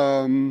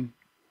 I'm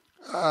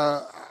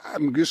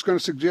just going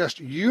to suggest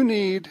you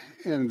need,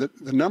 and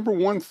the number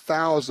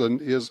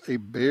 1,000 is a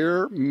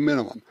bare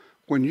minimum.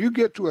 When you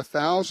get to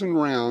 1,000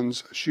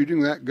 rounds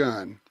shooting that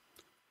gun,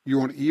 you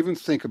won't even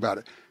think about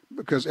it.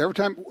 Because every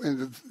time,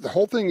 and the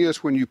whole thing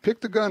is when you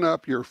pick the gun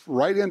up, your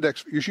right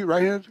index, you shoot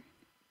right-handed?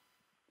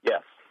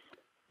 Yes.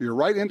 Your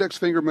right index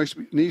finger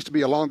needs to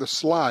be along the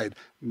slide,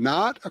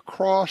 not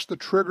across the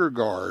trigger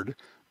guard,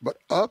 but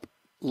up,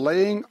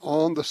 laying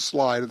on the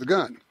slide of the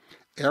gun.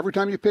 Every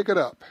time you pick it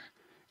up,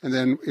 and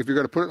then if you're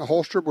going to put it in the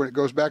holster, when it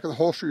goes back in the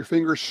holster, your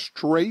finger is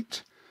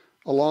straight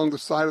along the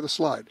side of the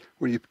slide.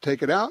 When you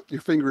take it out, your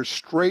finger is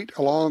straight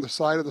along the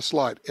side of the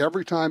slide.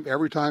 Every time,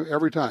 every time,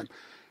 every time.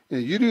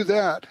 And you do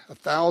that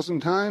 1,000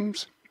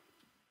 times,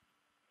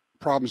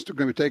 problem's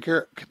going to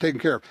be taken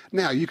care of.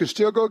 Now, you can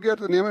still go get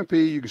an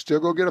M&P, you can still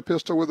go get a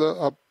pistol with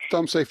a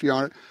thumb safety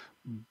on it,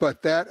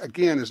 but that,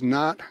 again, is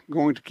not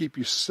going to keep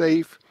you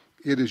safe.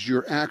 It is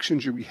your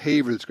actions, your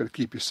behavior that's going to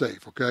keep you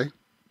safe, okay?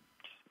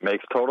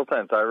 Makes total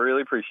sense. I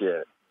really appreciate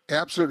it.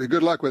 Absolutely.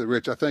 Good luck with it,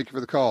 Rich. I thank you for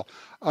the call.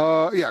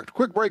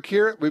 Quick break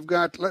here. We've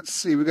got,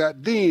 we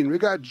got Dean, we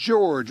got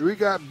George, we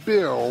got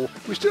Bill.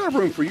 We still have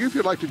room for you if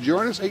you'd like to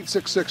join us,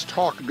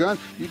 866-TALK-GUN.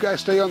 You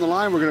guys stay on the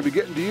line. We're going to be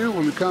getting to you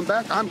when we come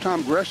back. I'm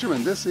Tom Gresham,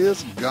 and this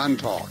is Gun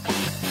Talk.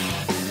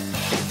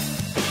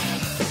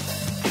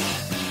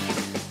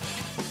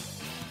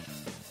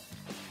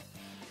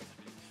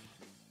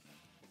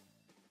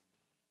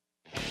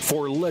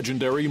 for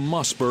legendary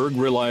Mossberg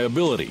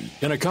reliability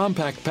in a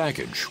compact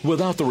package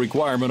without the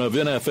requirement of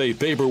NFA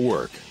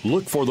paperwork.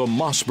 Look for the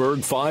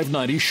Mossberg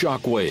 590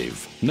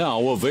 Shockwave,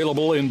 now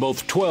available in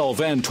both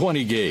 12 and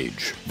 20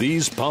 gauge.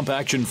 These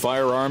pump-action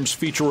firearms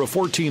feature a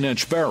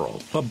 14-inch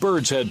barrel, a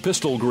bird's head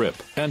pistol grip,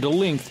 and a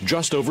length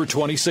just over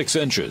 26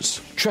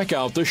 inches. Check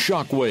out the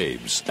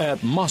Shockwaves at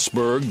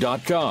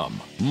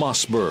Mossberg.com.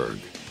 Mossberg.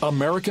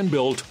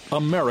 American-built,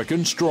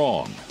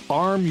 American-strong.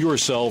 Arm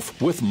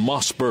yourself with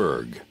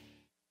Mossberg.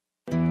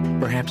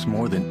 Perhaps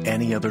more than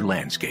any other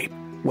landscape,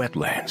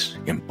 wetlands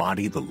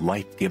embody the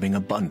life-giving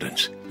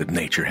abundance that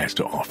nature has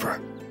to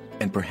offer.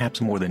 And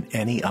perhaps more than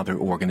any other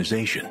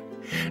organization,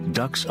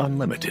 Ducks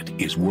Unlimited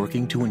is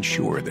working to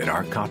ensure that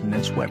our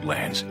continent's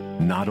wetlands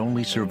not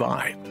only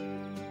survive,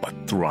 but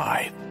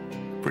thrive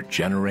for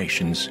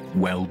generations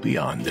well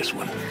beyond this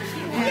one.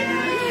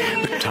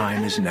 The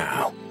time is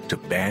now to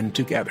band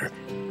together.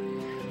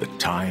 The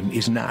time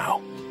is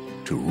now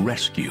to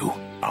rescue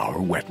our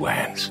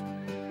wetlands.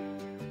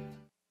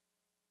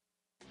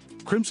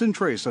 Crimson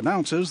Trace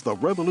announces the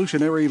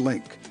revolutionary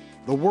Link,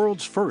 the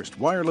world's first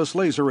wireless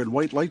laser and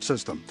white light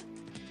system.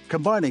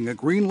 Combining a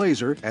green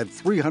laser at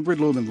 300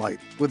 lumen light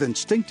with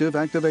instinctive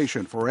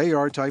activation for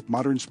AR-type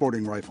modern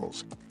sporting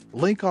rifles.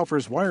 Link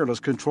offers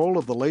wireless control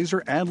of the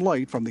laser and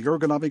light from the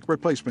ergonomic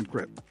replacement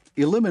grip,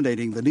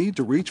 eliminating the need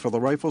to reach for the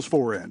rifle's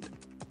forend.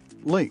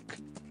 Link.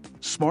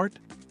 Smart,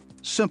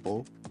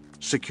 simple,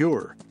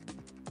 secure.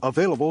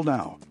 Available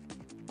now.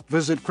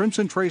 Visit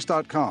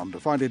crimsontrace.com to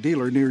find a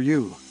dealer near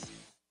you.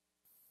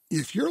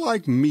 If you're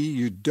like me,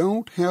 you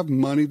don't have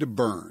money to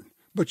burn,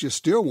 but you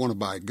still want to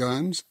buy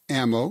guns,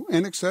 ammo,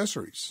 and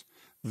accessories.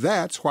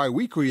 That's why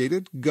we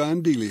created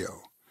Gun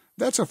Dealio.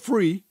 That's a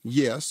free,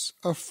 yes,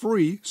 a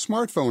free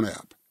smartphone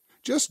app.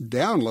 Just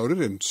download it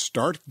and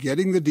start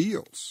getting the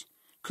deals.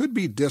 Could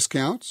be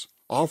discounts,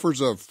 offers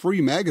of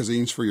free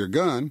magazines for your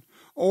gun,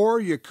 or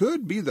you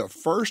could be the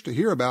first to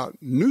hear about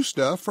new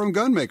stuff from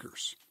gun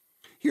makers.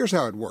 Here's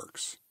how it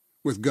works.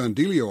 With Gun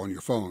Dealio on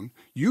your phone,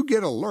 you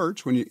get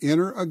alerts when you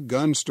enter a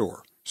gun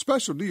store.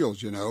 Special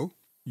deals, you know.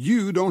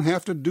 You don't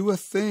have to do a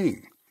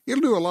thing.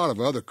 It'll do a lot of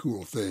other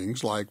cool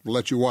things, like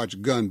let you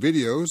watch gun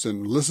videos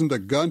and listen to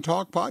Gun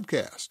Talk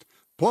podcast.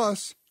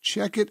 Plus,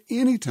 check it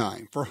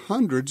anytime for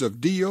hundreds of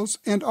deals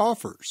and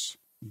offers.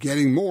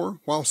 Getting more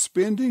while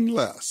spending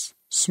less.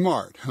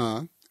 Smart,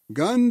 huh?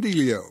 Gun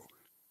Dealio.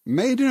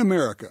 Made in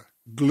America.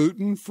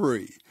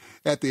 Gluten-free.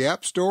 At the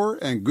App Store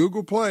and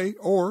Google Play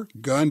or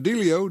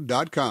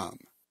GunDealio.com.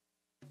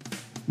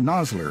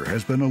 Nosler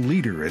has been a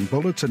leader in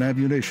bullets and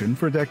ammunition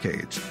for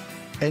decades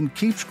and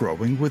keeps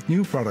growing with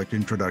new product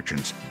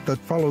introductions that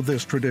follow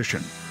this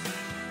tradition.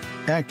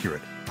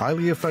 Accurate,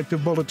 highly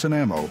effective bullets and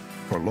ammo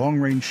for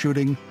long-range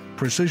shooting,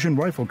 precision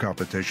rifle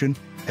competition,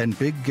 and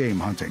big game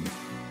hunting.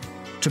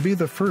 To be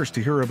the first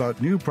to hear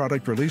about new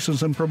product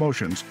releases and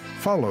promotions,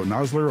 follow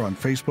Nosler on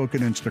Facebook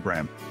and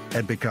Instagram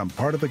and become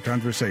part of the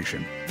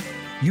conversation.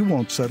 You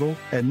won't settle,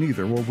 and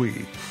neither will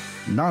we.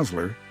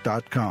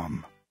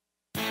 Nosler.com.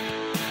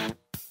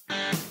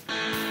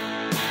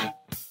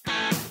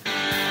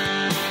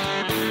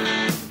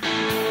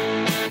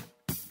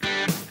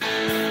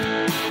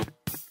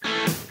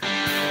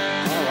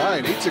 All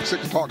right,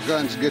 866 Talk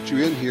Guns get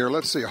you in here.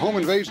 Let's see. Home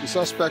invasion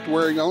suspect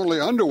wearing only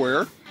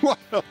underwear.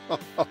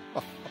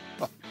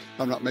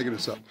 I'm not making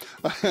this up.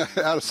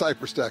 Out of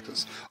Cypress,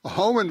 Texas. A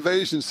home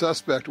invasion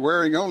suspect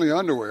wearing only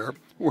underwear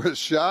was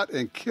shot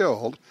and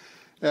killed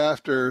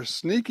after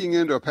sneaking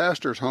into a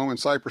pastor's home in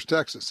Cypress,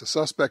 Texas. The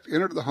suspect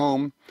entered the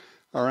home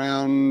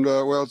around,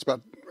 it's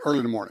about early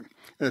in the morning,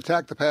 and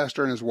attacked the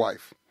pastor and his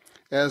wife.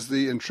 As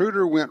the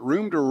intruder went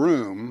room to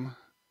room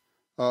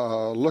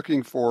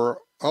looking for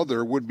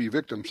other would-be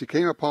victims, he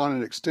came upon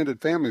an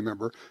extended family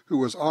member who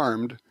was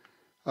armed.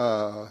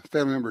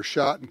 Family member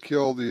shot and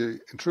killed the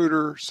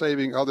intruder,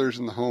 saving others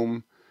in the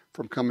home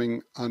from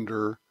coming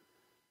under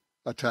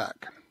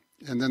attack.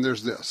 And then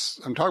there's this.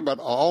 I'm talking about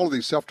all of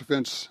these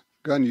self-defense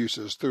gun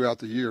uses throughout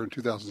the year in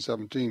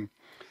 2017.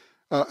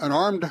 An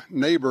armed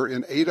neighbor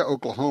in Ada,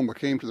 Oklahoma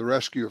came to the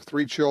rescue of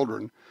 3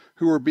 children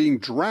who were being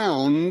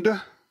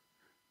drowned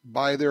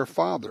by their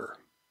father.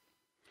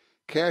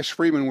 Cash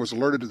Freeman was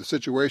alerted to the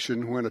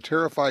situation when a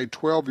terrified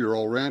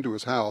 12-year-old ran to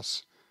his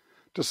house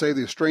to say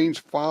the estranged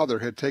father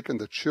had taken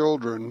the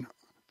children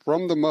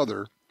from the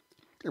mother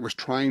and was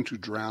trying to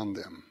drown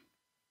them.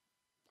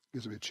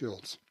 Gives me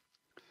chills.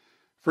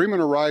 Freeman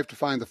arrived to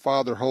find the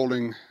father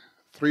holding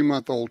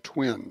 3-month-old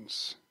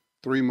twins,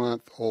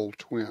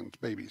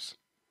 babies,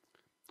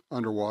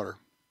 underwater.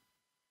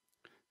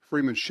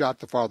 Freeman shot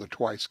the father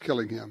twice,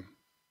 killing him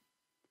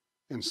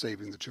and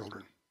saving the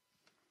children.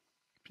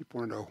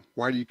 People want to know,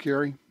 why do you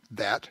carry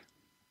that?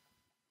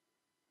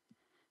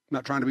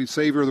 Not trying to be the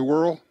savior of the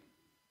world.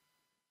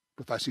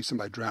 But if I see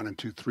somebody drowning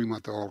 2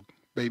 3-month-old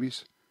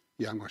babies,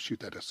 yeah, I'm going to shoot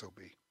that SOB.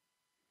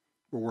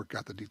 We'll work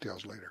out the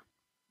details later.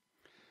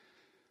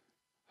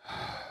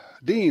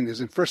 Dean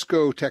is in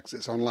Frisco,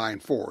 Texas, on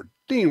line 4.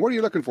 Dean, what are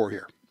you looking for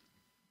here?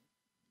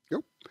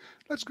 Yep.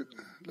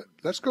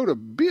 Let's go to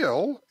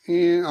Bill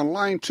on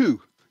line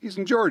 2. He's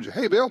in Georgia.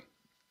 Hey, Bill.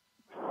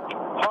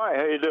 Hi,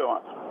 how you doing?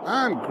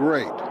 I'm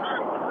great.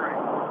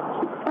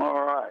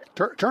 All right.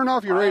 Turn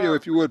off your radio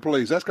if you would,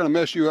 please. That's going to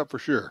mess you up for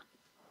sure.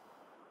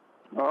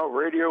 Oh,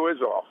 radio is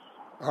off.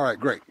 All right,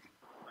 great.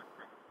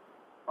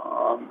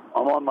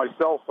 I'm on my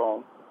cell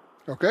phone.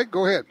 Okay,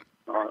 go ahead.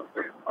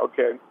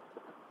 Okay.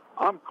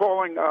 I'm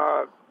calling,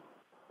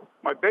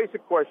 my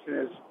basic question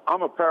is,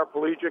 I'm a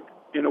paraplegic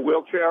in a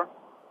wheelchair,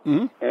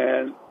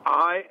 and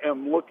I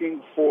am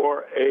looking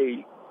for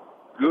a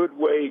good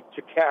way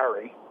to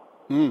carry.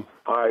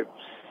 I've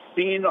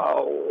seen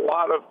a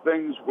lot of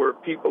things where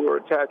people are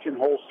attaching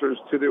holsters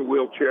to their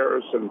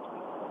wheelchairs, and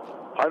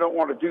I don't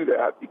want to do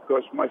that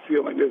because my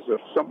feeling is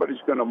if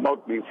somebody's going to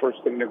mug me,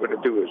 first thing they're going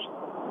to do is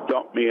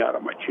dump me out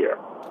of my chair.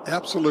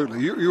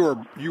 Absolutely.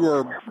 You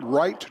are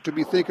right to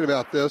be thinking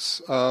about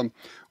this.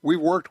 We've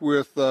worked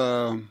with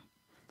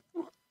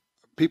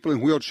people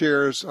in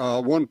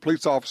wheelchairs. One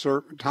police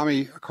officer,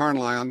 Tommy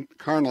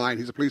Carnline,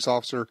 he's a police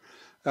officer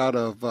out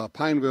of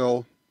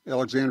Pineville,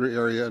 Alexandria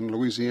area in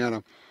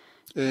Louisiana.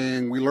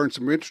 And we learned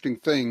some interesting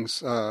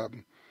things. How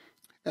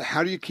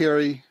do you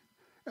carry?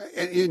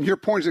 And your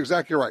point is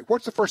exactly right.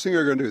 What's the first thing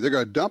they're going to do? They're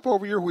going to dump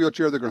over your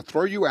wheelchair. They're going to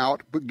throw you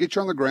out, but get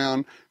you on the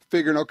ground,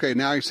 figuring, okay,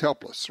 now he's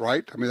helpless,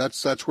 right? I mean,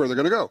 that's where they're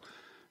going to go.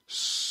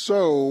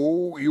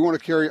 So you want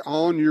to carry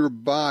on your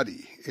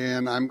body.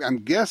 And I'm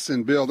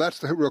guessing, Bill, that's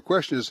the real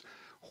question is,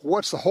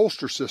 what's the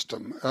holster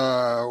system?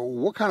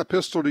 What kind of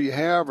pistol do you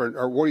have,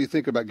 or what do you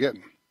think about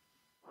getting?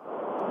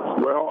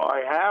 Well,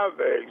 I have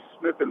a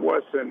Smith &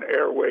 Wesson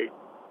Airweight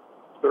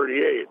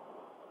 38.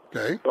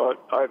 Okay. But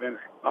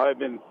I've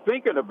been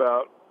thinking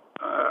about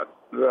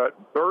that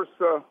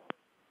Versa,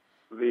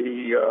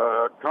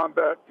 the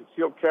combat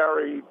concealed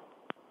carry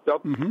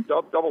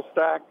double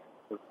stack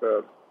with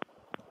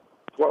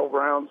 12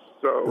 rounds.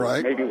 So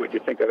maybe what you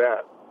think of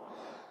that?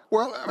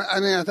 Well, I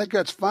mean, I think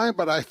that's fine,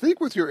 but I think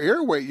with your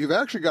Airweight, you've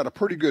actually got a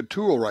pretty good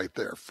tool right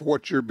there for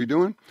what you'll be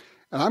doing.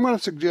 And I'm going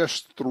to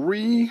suggest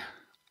 3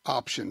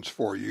 options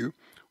for you,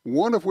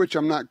 one of which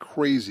I'm not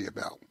crazy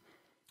about.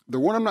 The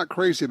one I'm not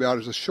crazy about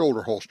is a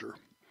shoulder holster.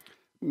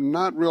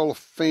 Not real a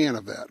fan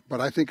of that, but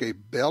I think a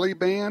belly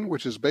band,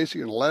 which is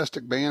basically an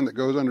elastic band that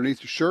goes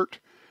underneath your shirt,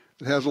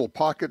 it has little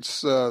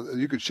pockets.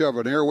 You could shove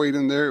an Airweight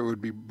in there. It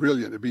would be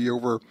brilliant. It'd be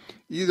over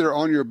either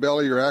on your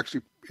belly or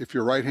actually, if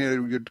you're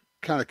right-handed, you'd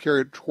kind of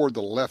carry it toward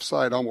the left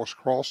side, almost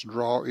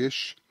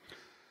cross-draw-ish.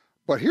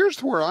 But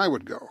here's where I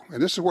would go,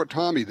 and this is what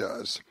Tommy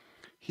does.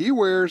 He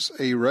wears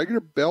a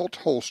regular belt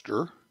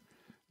holster,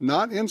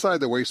 not inside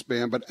the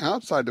waistband, but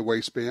outside the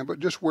waistband, but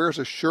just wears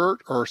a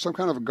shirt or some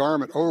kind of a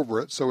garment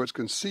over it so it's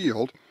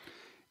concealed.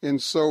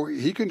 And so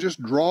he can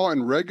just draw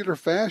in regular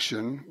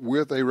fashion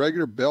with a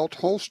regular belt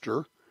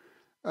holster,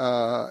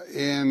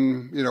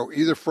 and, you know,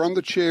 either from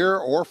the chair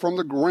or from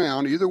the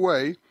ground, either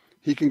way,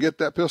 he can get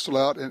that pistol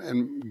out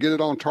and get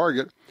it on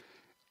target.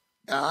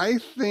 I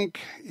think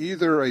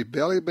either a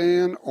belly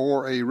band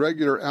or a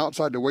regular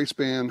outside the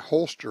waistband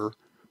holster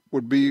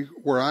would be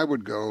where I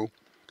would go.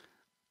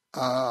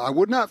 I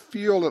would not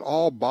feel at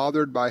all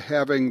bothered by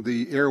having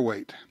the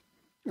Airweight.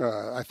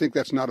 I think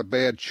that's not a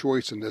bad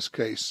choice in this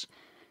case.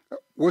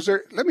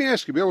 Let me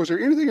ask you, Bill, was there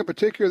anything in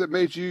particular that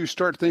made you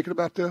start thinking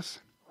about this?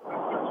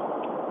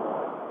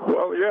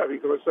 Well, yeah,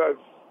 because I've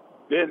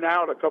been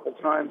out a couple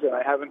times and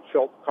I haven't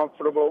felt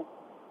comfortable.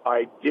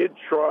 I did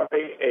try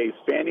a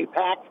fanny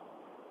pack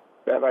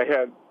that I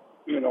had,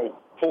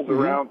 pulled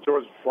around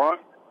towards the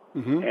front,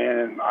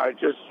 and I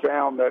just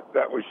found that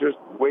was just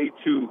way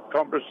too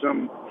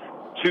cumbersome.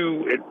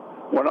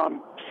 When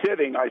I'm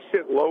sitting, I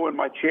sit low in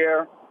my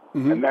chair,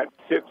 and that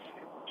sits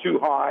too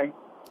high.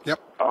 Yep.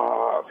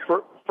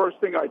 First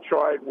thing I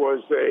tried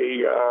was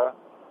a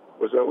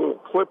little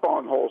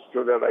clip-on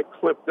holster that I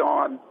clipped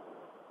on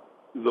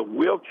the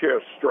wheelchair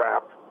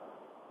strap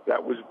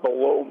that was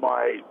below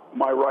my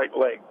right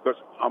leg,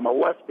 because I'm a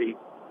lefty.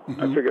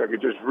 I figured I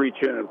could just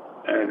reach in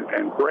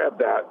and grab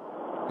that.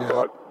 Yeah.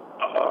 But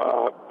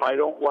I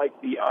don't like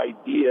the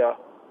idea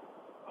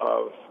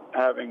of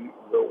having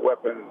the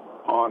weapon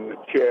on the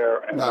chair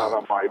and not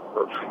on my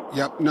person.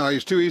 Yep. No,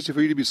 it's too easy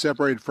for you to be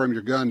separated from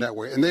your gun that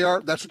way. And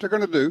that's what they're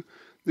going to do.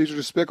 These are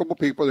despicable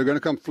people. They're going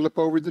to come flip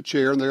over the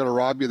chair, and they're going to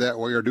rob you that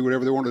way or do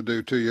whatever they want to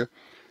do to you.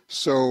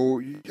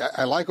 So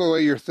I like the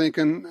way you're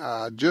thinking.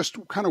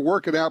 Just kind of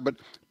work it out, but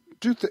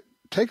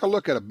take a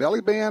look at a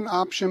belly band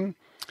option,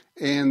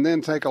 and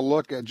then take a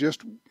look at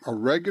just a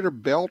regular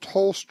belt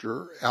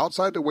holster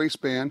outside the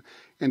waistband,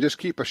 and just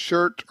keep a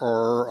shirt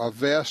or a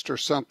vest or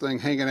something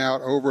hanging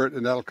out over it,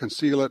 and that'll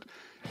conceal it,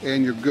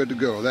 and you're good to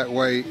go. That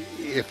way,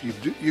 if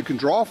you can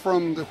draw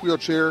from the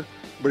wheelchair,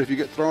 but if you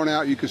get thrown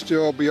out, you can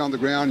still be on the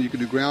ground. You can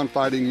do ground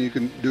fighting, and you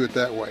can do it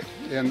that way.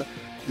 And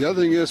the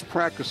other thing is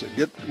practice it.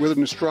 Get with an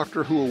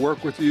instructor who will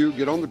work with you.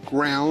 Get on the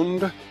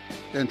ground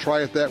and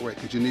try it that way,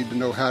 because you need to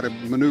know how to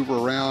maneuver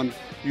around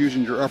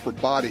using your upper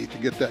body to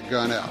get that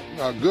gun out.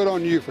 Good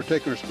on you for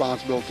taking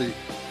responsibility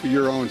for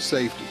your own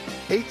safety.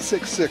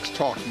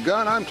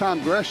 866-TALK-GUN. I'm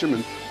Tom Gresham,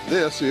 and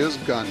this is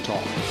Gun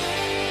Talk.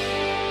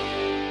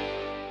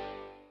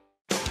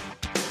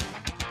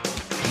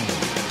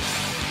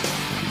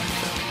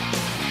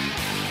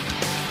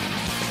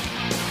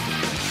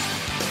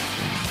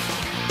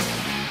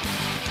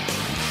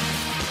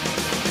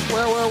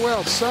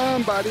 Well,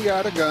 somebody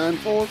got a gun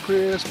for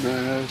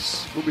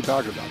Christmas. We'll be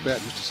talking about that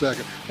in just a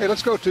second. Hey,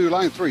 let's go to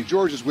line 3.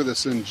 George is with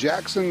us in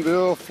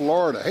Jacksonville,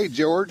 Florida. Hey,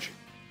 George.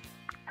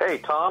 Hey,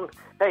 Tom.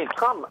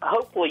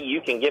 Hopefully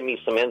you can give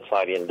me some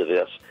insight into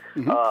this.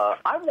 Mm-hmm.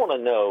 I want to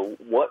know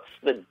what's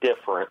the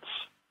difference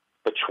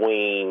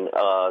between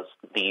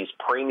these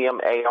premium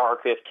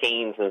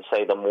AR-15s and,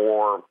 say, the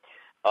more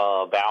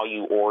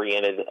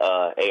value-oriented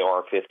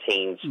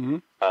AR-15s. Mm-hmm.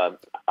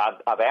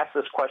 I've asked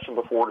this question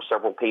before to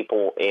several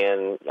people,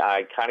 and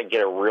I kind of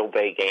get a real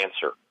vague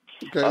answer.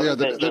 Okay, other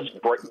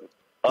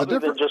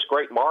than just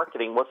great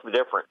marketing, what's the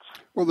difference?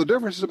 Well, the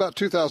difference is about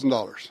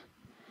 $2,000.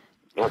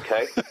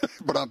 Okay.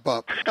 But I'm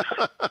pumped.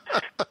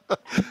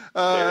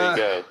 There you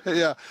go.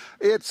 Yeah,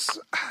 it's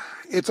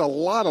a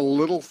lot of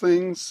little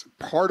things.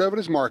 Part of it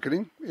is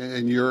marketing,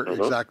 and you're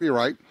exactly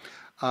right.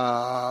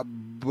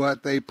 But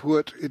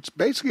it's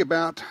basically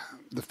about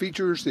the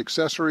features, the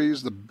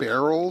accessories, the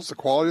barrels, the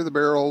quality of the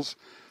barrels,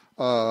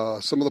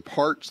 some of the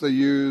parts they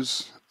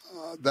use,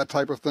 that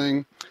type of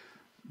thing.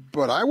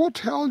 But I will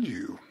tell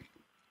you,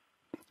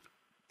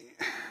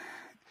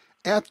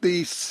 at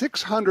the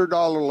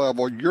 $600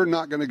 level, you're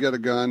not going to get a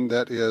gun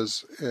that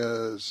is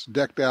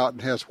decked out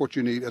and has what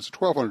you need. It's a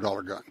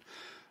 $1,200 gun.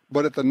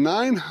 But at the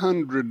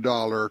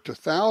 $900 to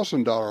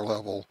 $1,000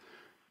 level,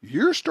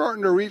 you're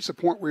starting to reach the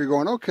point where you're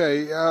going,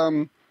 okay,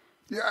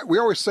 we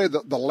always say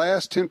that the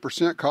last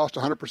 10% cost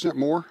 100%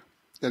 more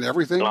than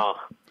everything.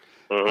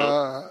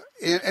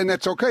 And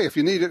that's okay if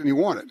you need it and you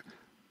want it.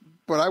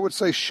 But I would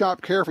say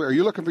shop carefully. Are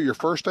you looking for your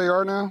first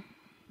AR now?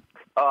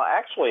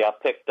 Actually, I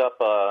picked up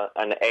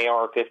an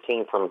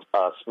AR-15 from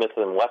Smith &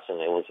 Wesson.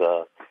 It was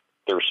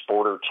their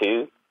Sporter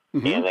 2,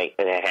 and it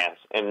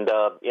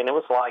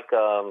was like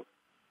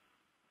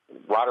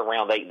right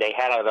around. They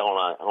had it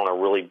on a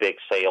really big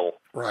sale.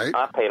 Right.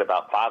 I paid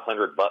about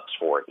 $500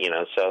 for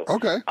it. So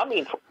okay. I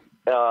mean,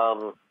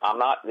 I'm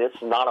not.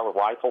 It's not a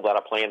rifle that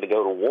I plan to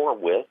go to war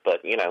with,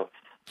 but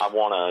I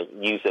want to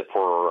use it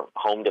for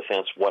home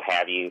defense, what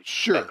have you,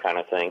 that kind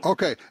of thing.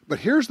 Okay, but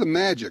here's the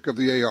magic of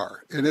the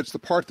AR, and it's the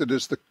part that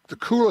is the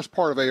coolest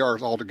part of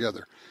ARs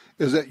altogether,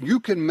 is that you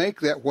can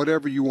make that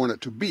whatever you want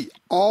it to be.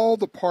 All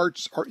the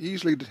parts are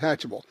easily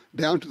detachable,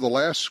 down to the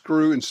last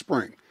screw and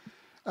spring,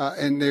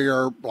 and they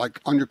are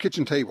like on your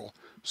kitchen table.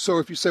 So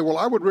if you say, well,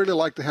 I would really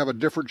like to have a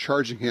different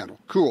charging handle,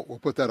 cool, we'll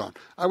put that on.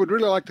 I would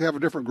really like to have a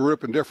different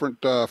grip and different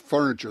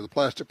furniture, the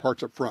plastic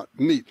parts up front,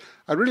 neat.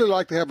 I'd really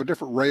like to have a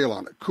different rail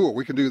on it, cool,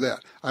 we can do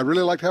that. I'd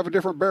really like to have a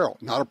different barrel,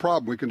 not a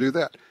problem, we can do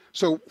that.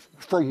 So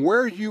from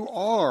where you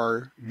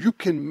are, you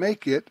can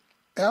make it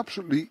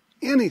absolutely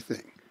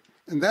anything.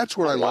 And that's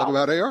what I love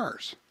about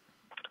ARs.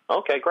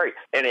 Okay, great.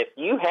 And if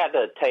you had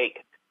to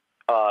take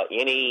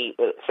any,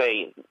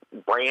 say,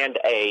 brand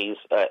A's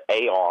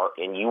AR,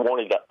 and you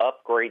wanted to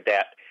upgrade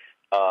that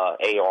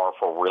AR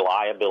for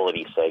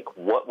reliability's sake,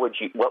 what would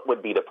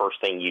be the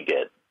first thing you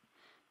did?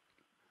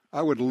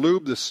 I would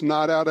lube the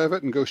snot out of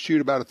it and go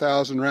shoot about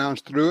 1,000 rounds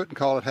through it and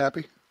call it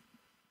happy.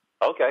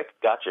 Okay,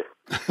 gotcha.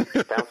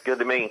 Sounds good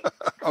to me.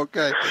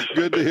 Okay,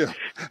 good deal.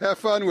 Have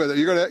fun with it.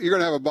 You're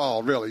gonna have a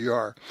ball, really. You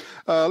are.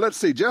 Let's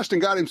see. Justin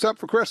got him something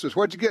for Christmas.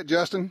 What'd you get,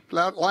 Justin?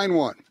 Line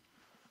 1.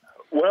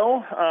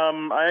 Well,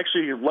 I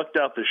actually lucked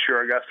out this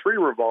year. I got 3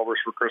 revolvers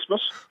for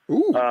Christmas.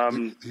 Ooh,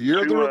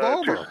 you're the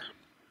revolver.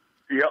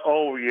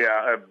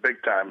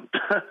 Big time.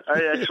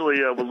 I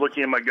actually was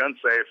looking in my gun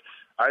safe.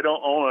 I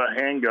don't own a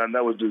handgun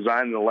that was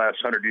designed in the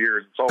last 100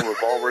 years. It's all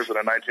revolvers and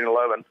a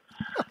 1911.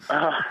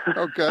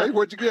 Okay,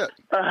 what'd you get?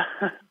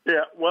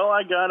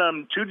 I got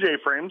 2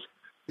 J-frames,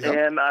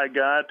 and I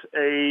got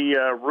a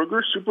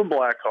Ruger Super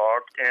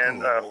Blackhawk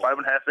and a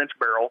 5.5-inch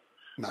barrel.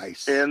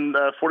 Nice. And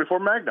 44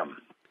 Magnum.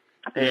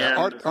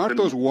 Yeah, aren't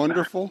those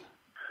wonderful?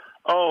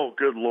 Oh,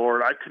 good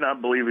Lord. I could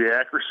not believe the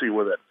accuracy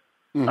with it.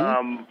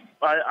 Mm-hmm.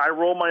 I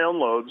roll my own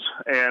loads,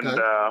 and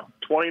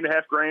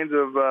 20.5 grains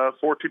of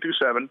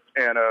 4.227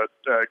 and a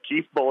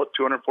Keith bullet,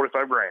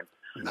 245 grain.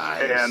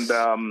 Nice.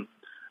 And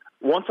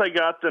once I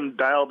got them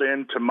dialed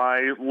into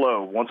my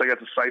load, once I got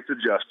the sights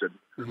adjusted,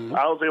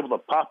 I was able to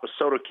pop a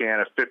soda can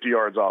at 50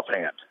 yards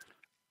offhand.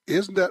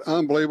 Isn't that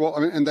unbelievable?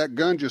 I mean, and that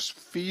gun just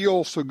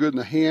feels so good in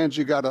the hands.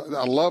 I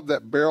love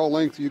that barrel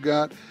length you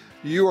got.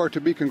 You are to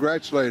be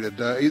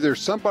congratulated. Either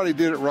somebody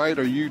did it right,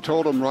 or you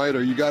told them right,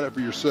 or you got it for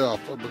yourself,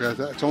 because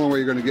that's the only way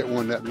you're going to get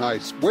one that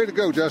nice. Way to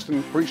go, Justin.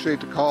 Appreciate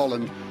the call,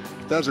 and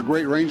that's a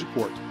great range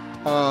report.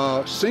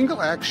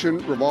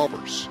 Single-action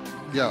revolvers.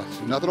 Yeah,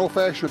 nothing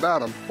old-fashioned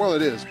about them. Well,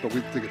 it is, but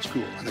we think it's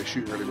cool, and they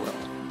shoot really well.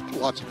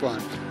 Lots of fun.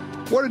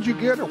 What did you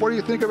get, or what do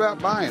you think about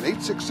buying?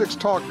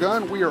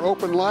 866-TALK-GUN. We are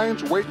open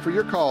lines, waiting for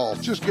your calls.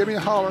 Just give me a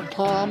holler,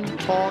 Tom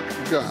Talk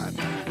Gun.